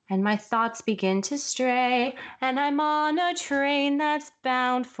and my thoughts begin to stray, and I'm on a train that's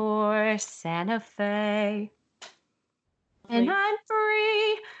bound for Santa Fe. And I'm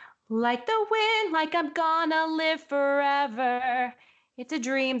free, like the wind, like I'm gonna live forever. It's a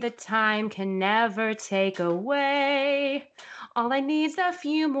dream that time can never take away. All I need's a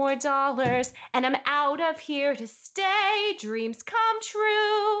few more dollars, and I'm out of here to stay. Dreams come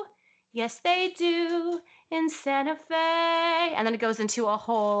true. Yes, they do in Santa Fe. And then it goes into a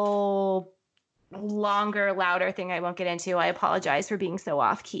whole longer, louder thing I won't get into. I apologize for being so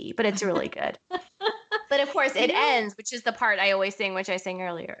off key, but it's really good. But of course, it ends, which is the part I always sing, which I sang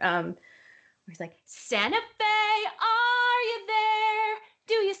earlier. Where he's like, Santa Fe, are you there?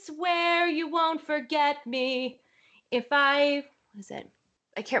 Do you swear you won't forget me? If what is it?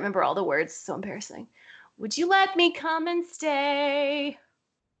 I can't remember all the words. So embarrassing. Would you let me come and stay?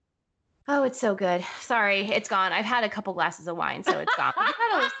 Oh, it's so good. Sorry, it's gone. I've had a couple glasses of wine, so it's gone. You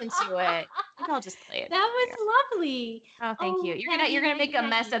gotta listen to it. I think I'll just play it. That was lovely. Oh, thank you. You're gonna make a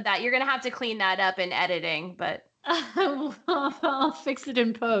mess of that. You're gonna have to clean that up in editing, but I'll fix it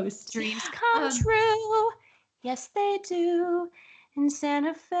in post. Dreams come true. Yes, they do. In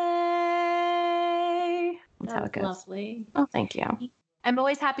Santa Fe. That's how it goes. Lovely. Oh, thank you. I'm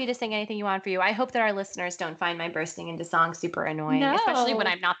always happy to sing anything you want for you. I hope that our listeners don't find my bursting into song super annoying, especially when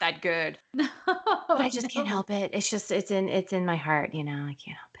I'm not that good. No, but I just can't help it. It's just it's in my heart, you know. I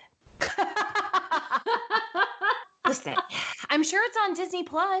can't help it. Listen, I'm sure it's on Disney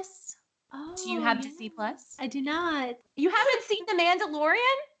Plus. Oh, do you have Disney Plus? I do not. You haven't seen The Mandalorian?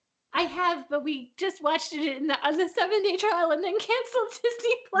 I have, but we just watched it on the 7-day trial and then canceled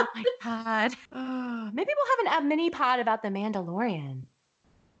Disney Plus. Oh my God. Maybe we'll have a mini pod about The Mandalorian.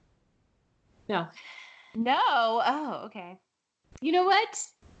 No. Oh, okay. You know what?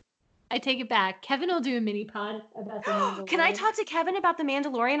 I take it back. Kevin will do a mini pod about The Mandalorian. Can I talk to Kevin about The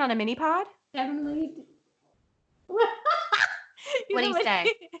Mandalorian on a mini pod? Kevin, what did he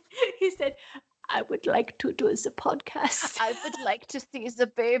say? He said, I would like to do the podcast. I would like to see the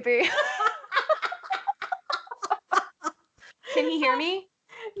baby. Can he hear me?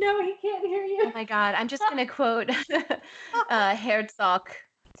 No, he can't hear you. Oh my God. I'm just going to quote Herzog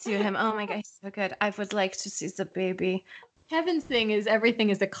to him. Oh my God, he's so good. I would like to see the baby. Kevin's thing is everything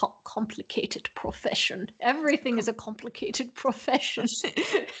is a complicated profession. Everything is a complicated profession.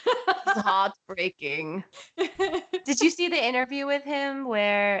 It's heartbreaking. Did you see the interview with him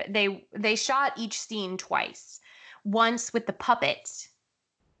where they shot each scene twice? Once with the puppet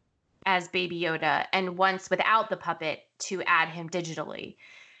as Baby Yoda and once without the puppet to add him digitally.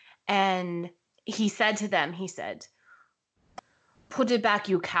 And he said to them, put it back,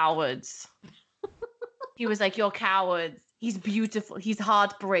 you cowards. He was like, you're cowards. He's beautiful. He's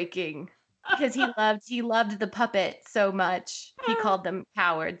heartbreaking because he loved the puppet so much. He called them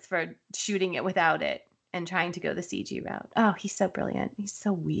cowards for shooting it without it and trying to go the CG route. Oh, he's so brilliant. He's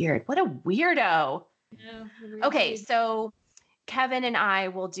so weird. What a weirdo. Yeah, really. Okay, so Kevin and I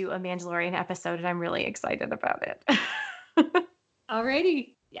will do a Mandalorian episode, and I'm really excited about it.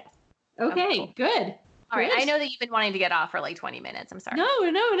 Alrighty. Yes. Okay, oh, cool. Good. All right, I know that you've been wanting to get off for like 20 minutes. I'm sorry. No.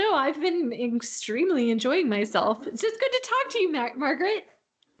 I've been extremely enjoying myself. It's just good to talk to you, Margaret.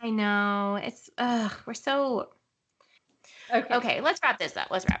 I know. It's, we're so... Okay, let's wrap this up.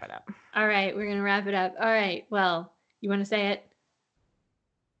 Let's wrap it up. All right, we're going to wrap it up. All right, well, you want to say it?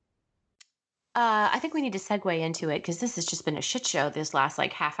 I think we need to segue into it because this has just been a shit show this last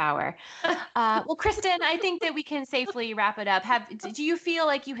like half hour. Well, Kristen, I think that we can safely wrap it up. Do you feel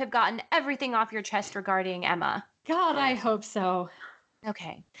like you have gotten everything off your chest regarding Emma? God, I hope so.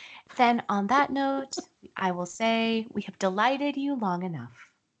 Okay. Then on that note, I will say we have delighted you long enough.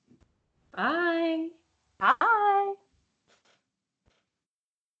 Bye. Bye.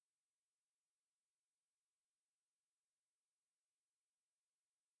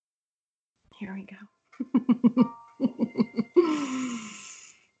 Here we go.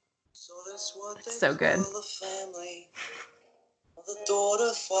 It's so good.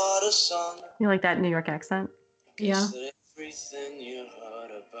 You like that New York accent? Yeah.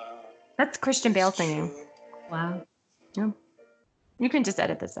 That's Christian Bale singing. Wow. Yeah. You can just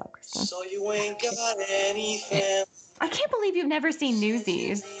edit this out, Kristen. So you ain't got any family. I can't believe you've never seen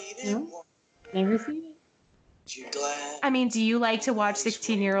Newsies. No? Never seen it? I mean, do you like to watch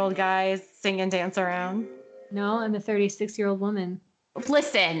 16-year-old guys sing and dance around? No, I'm a 36-year-old woman.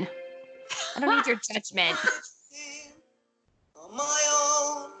 Listen. I don't need your judgment. On my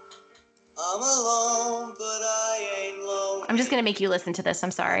own, I'm alone, but I ain't lonely. I'm just going to make you listen to this.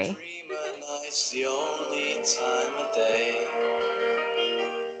 I'm sorry. Dreamer night's the only time of day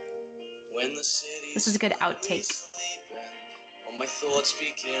when the city. This is a good outtake. When my thoughts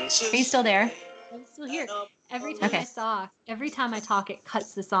begin to. Are you still there? I'm still here. Every time I talk, it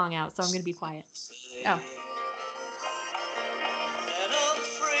cuts the song out, so I'm gonna be quiet. Oh. And I'm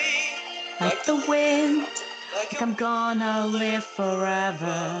free, Like the wind, like I'm gonna live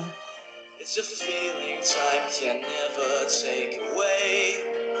forever. It's a feeling time can never take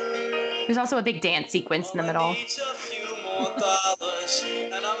away. There's also a big dance sequence in the middle. Needs a few more dollars,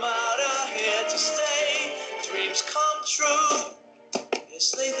 and I'm out of here to stay. Dreams come true,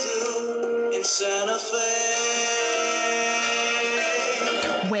 yes they do, in Santa Fe.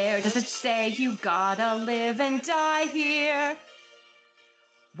 Where does it say you gotta live and die here?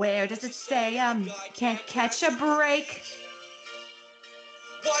 Where does it say can't catch a break?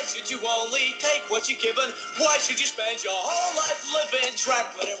 Why should you only take what you're given? Why should you spend your whole life living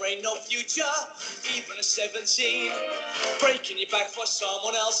trapped when there ain't no future? Even at 17, breaking your back for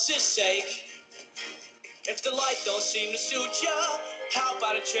someone else's sake. If the light don't seem to suit you, how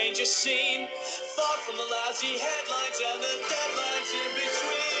about a change of scene? Far from the lousy headlines and the deadlines in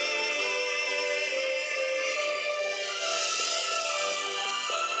between.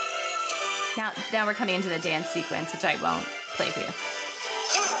 Now we're coming into the dance sequence, which I won't play for you.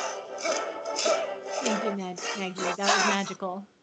 Thank you, Maggie. That was magical.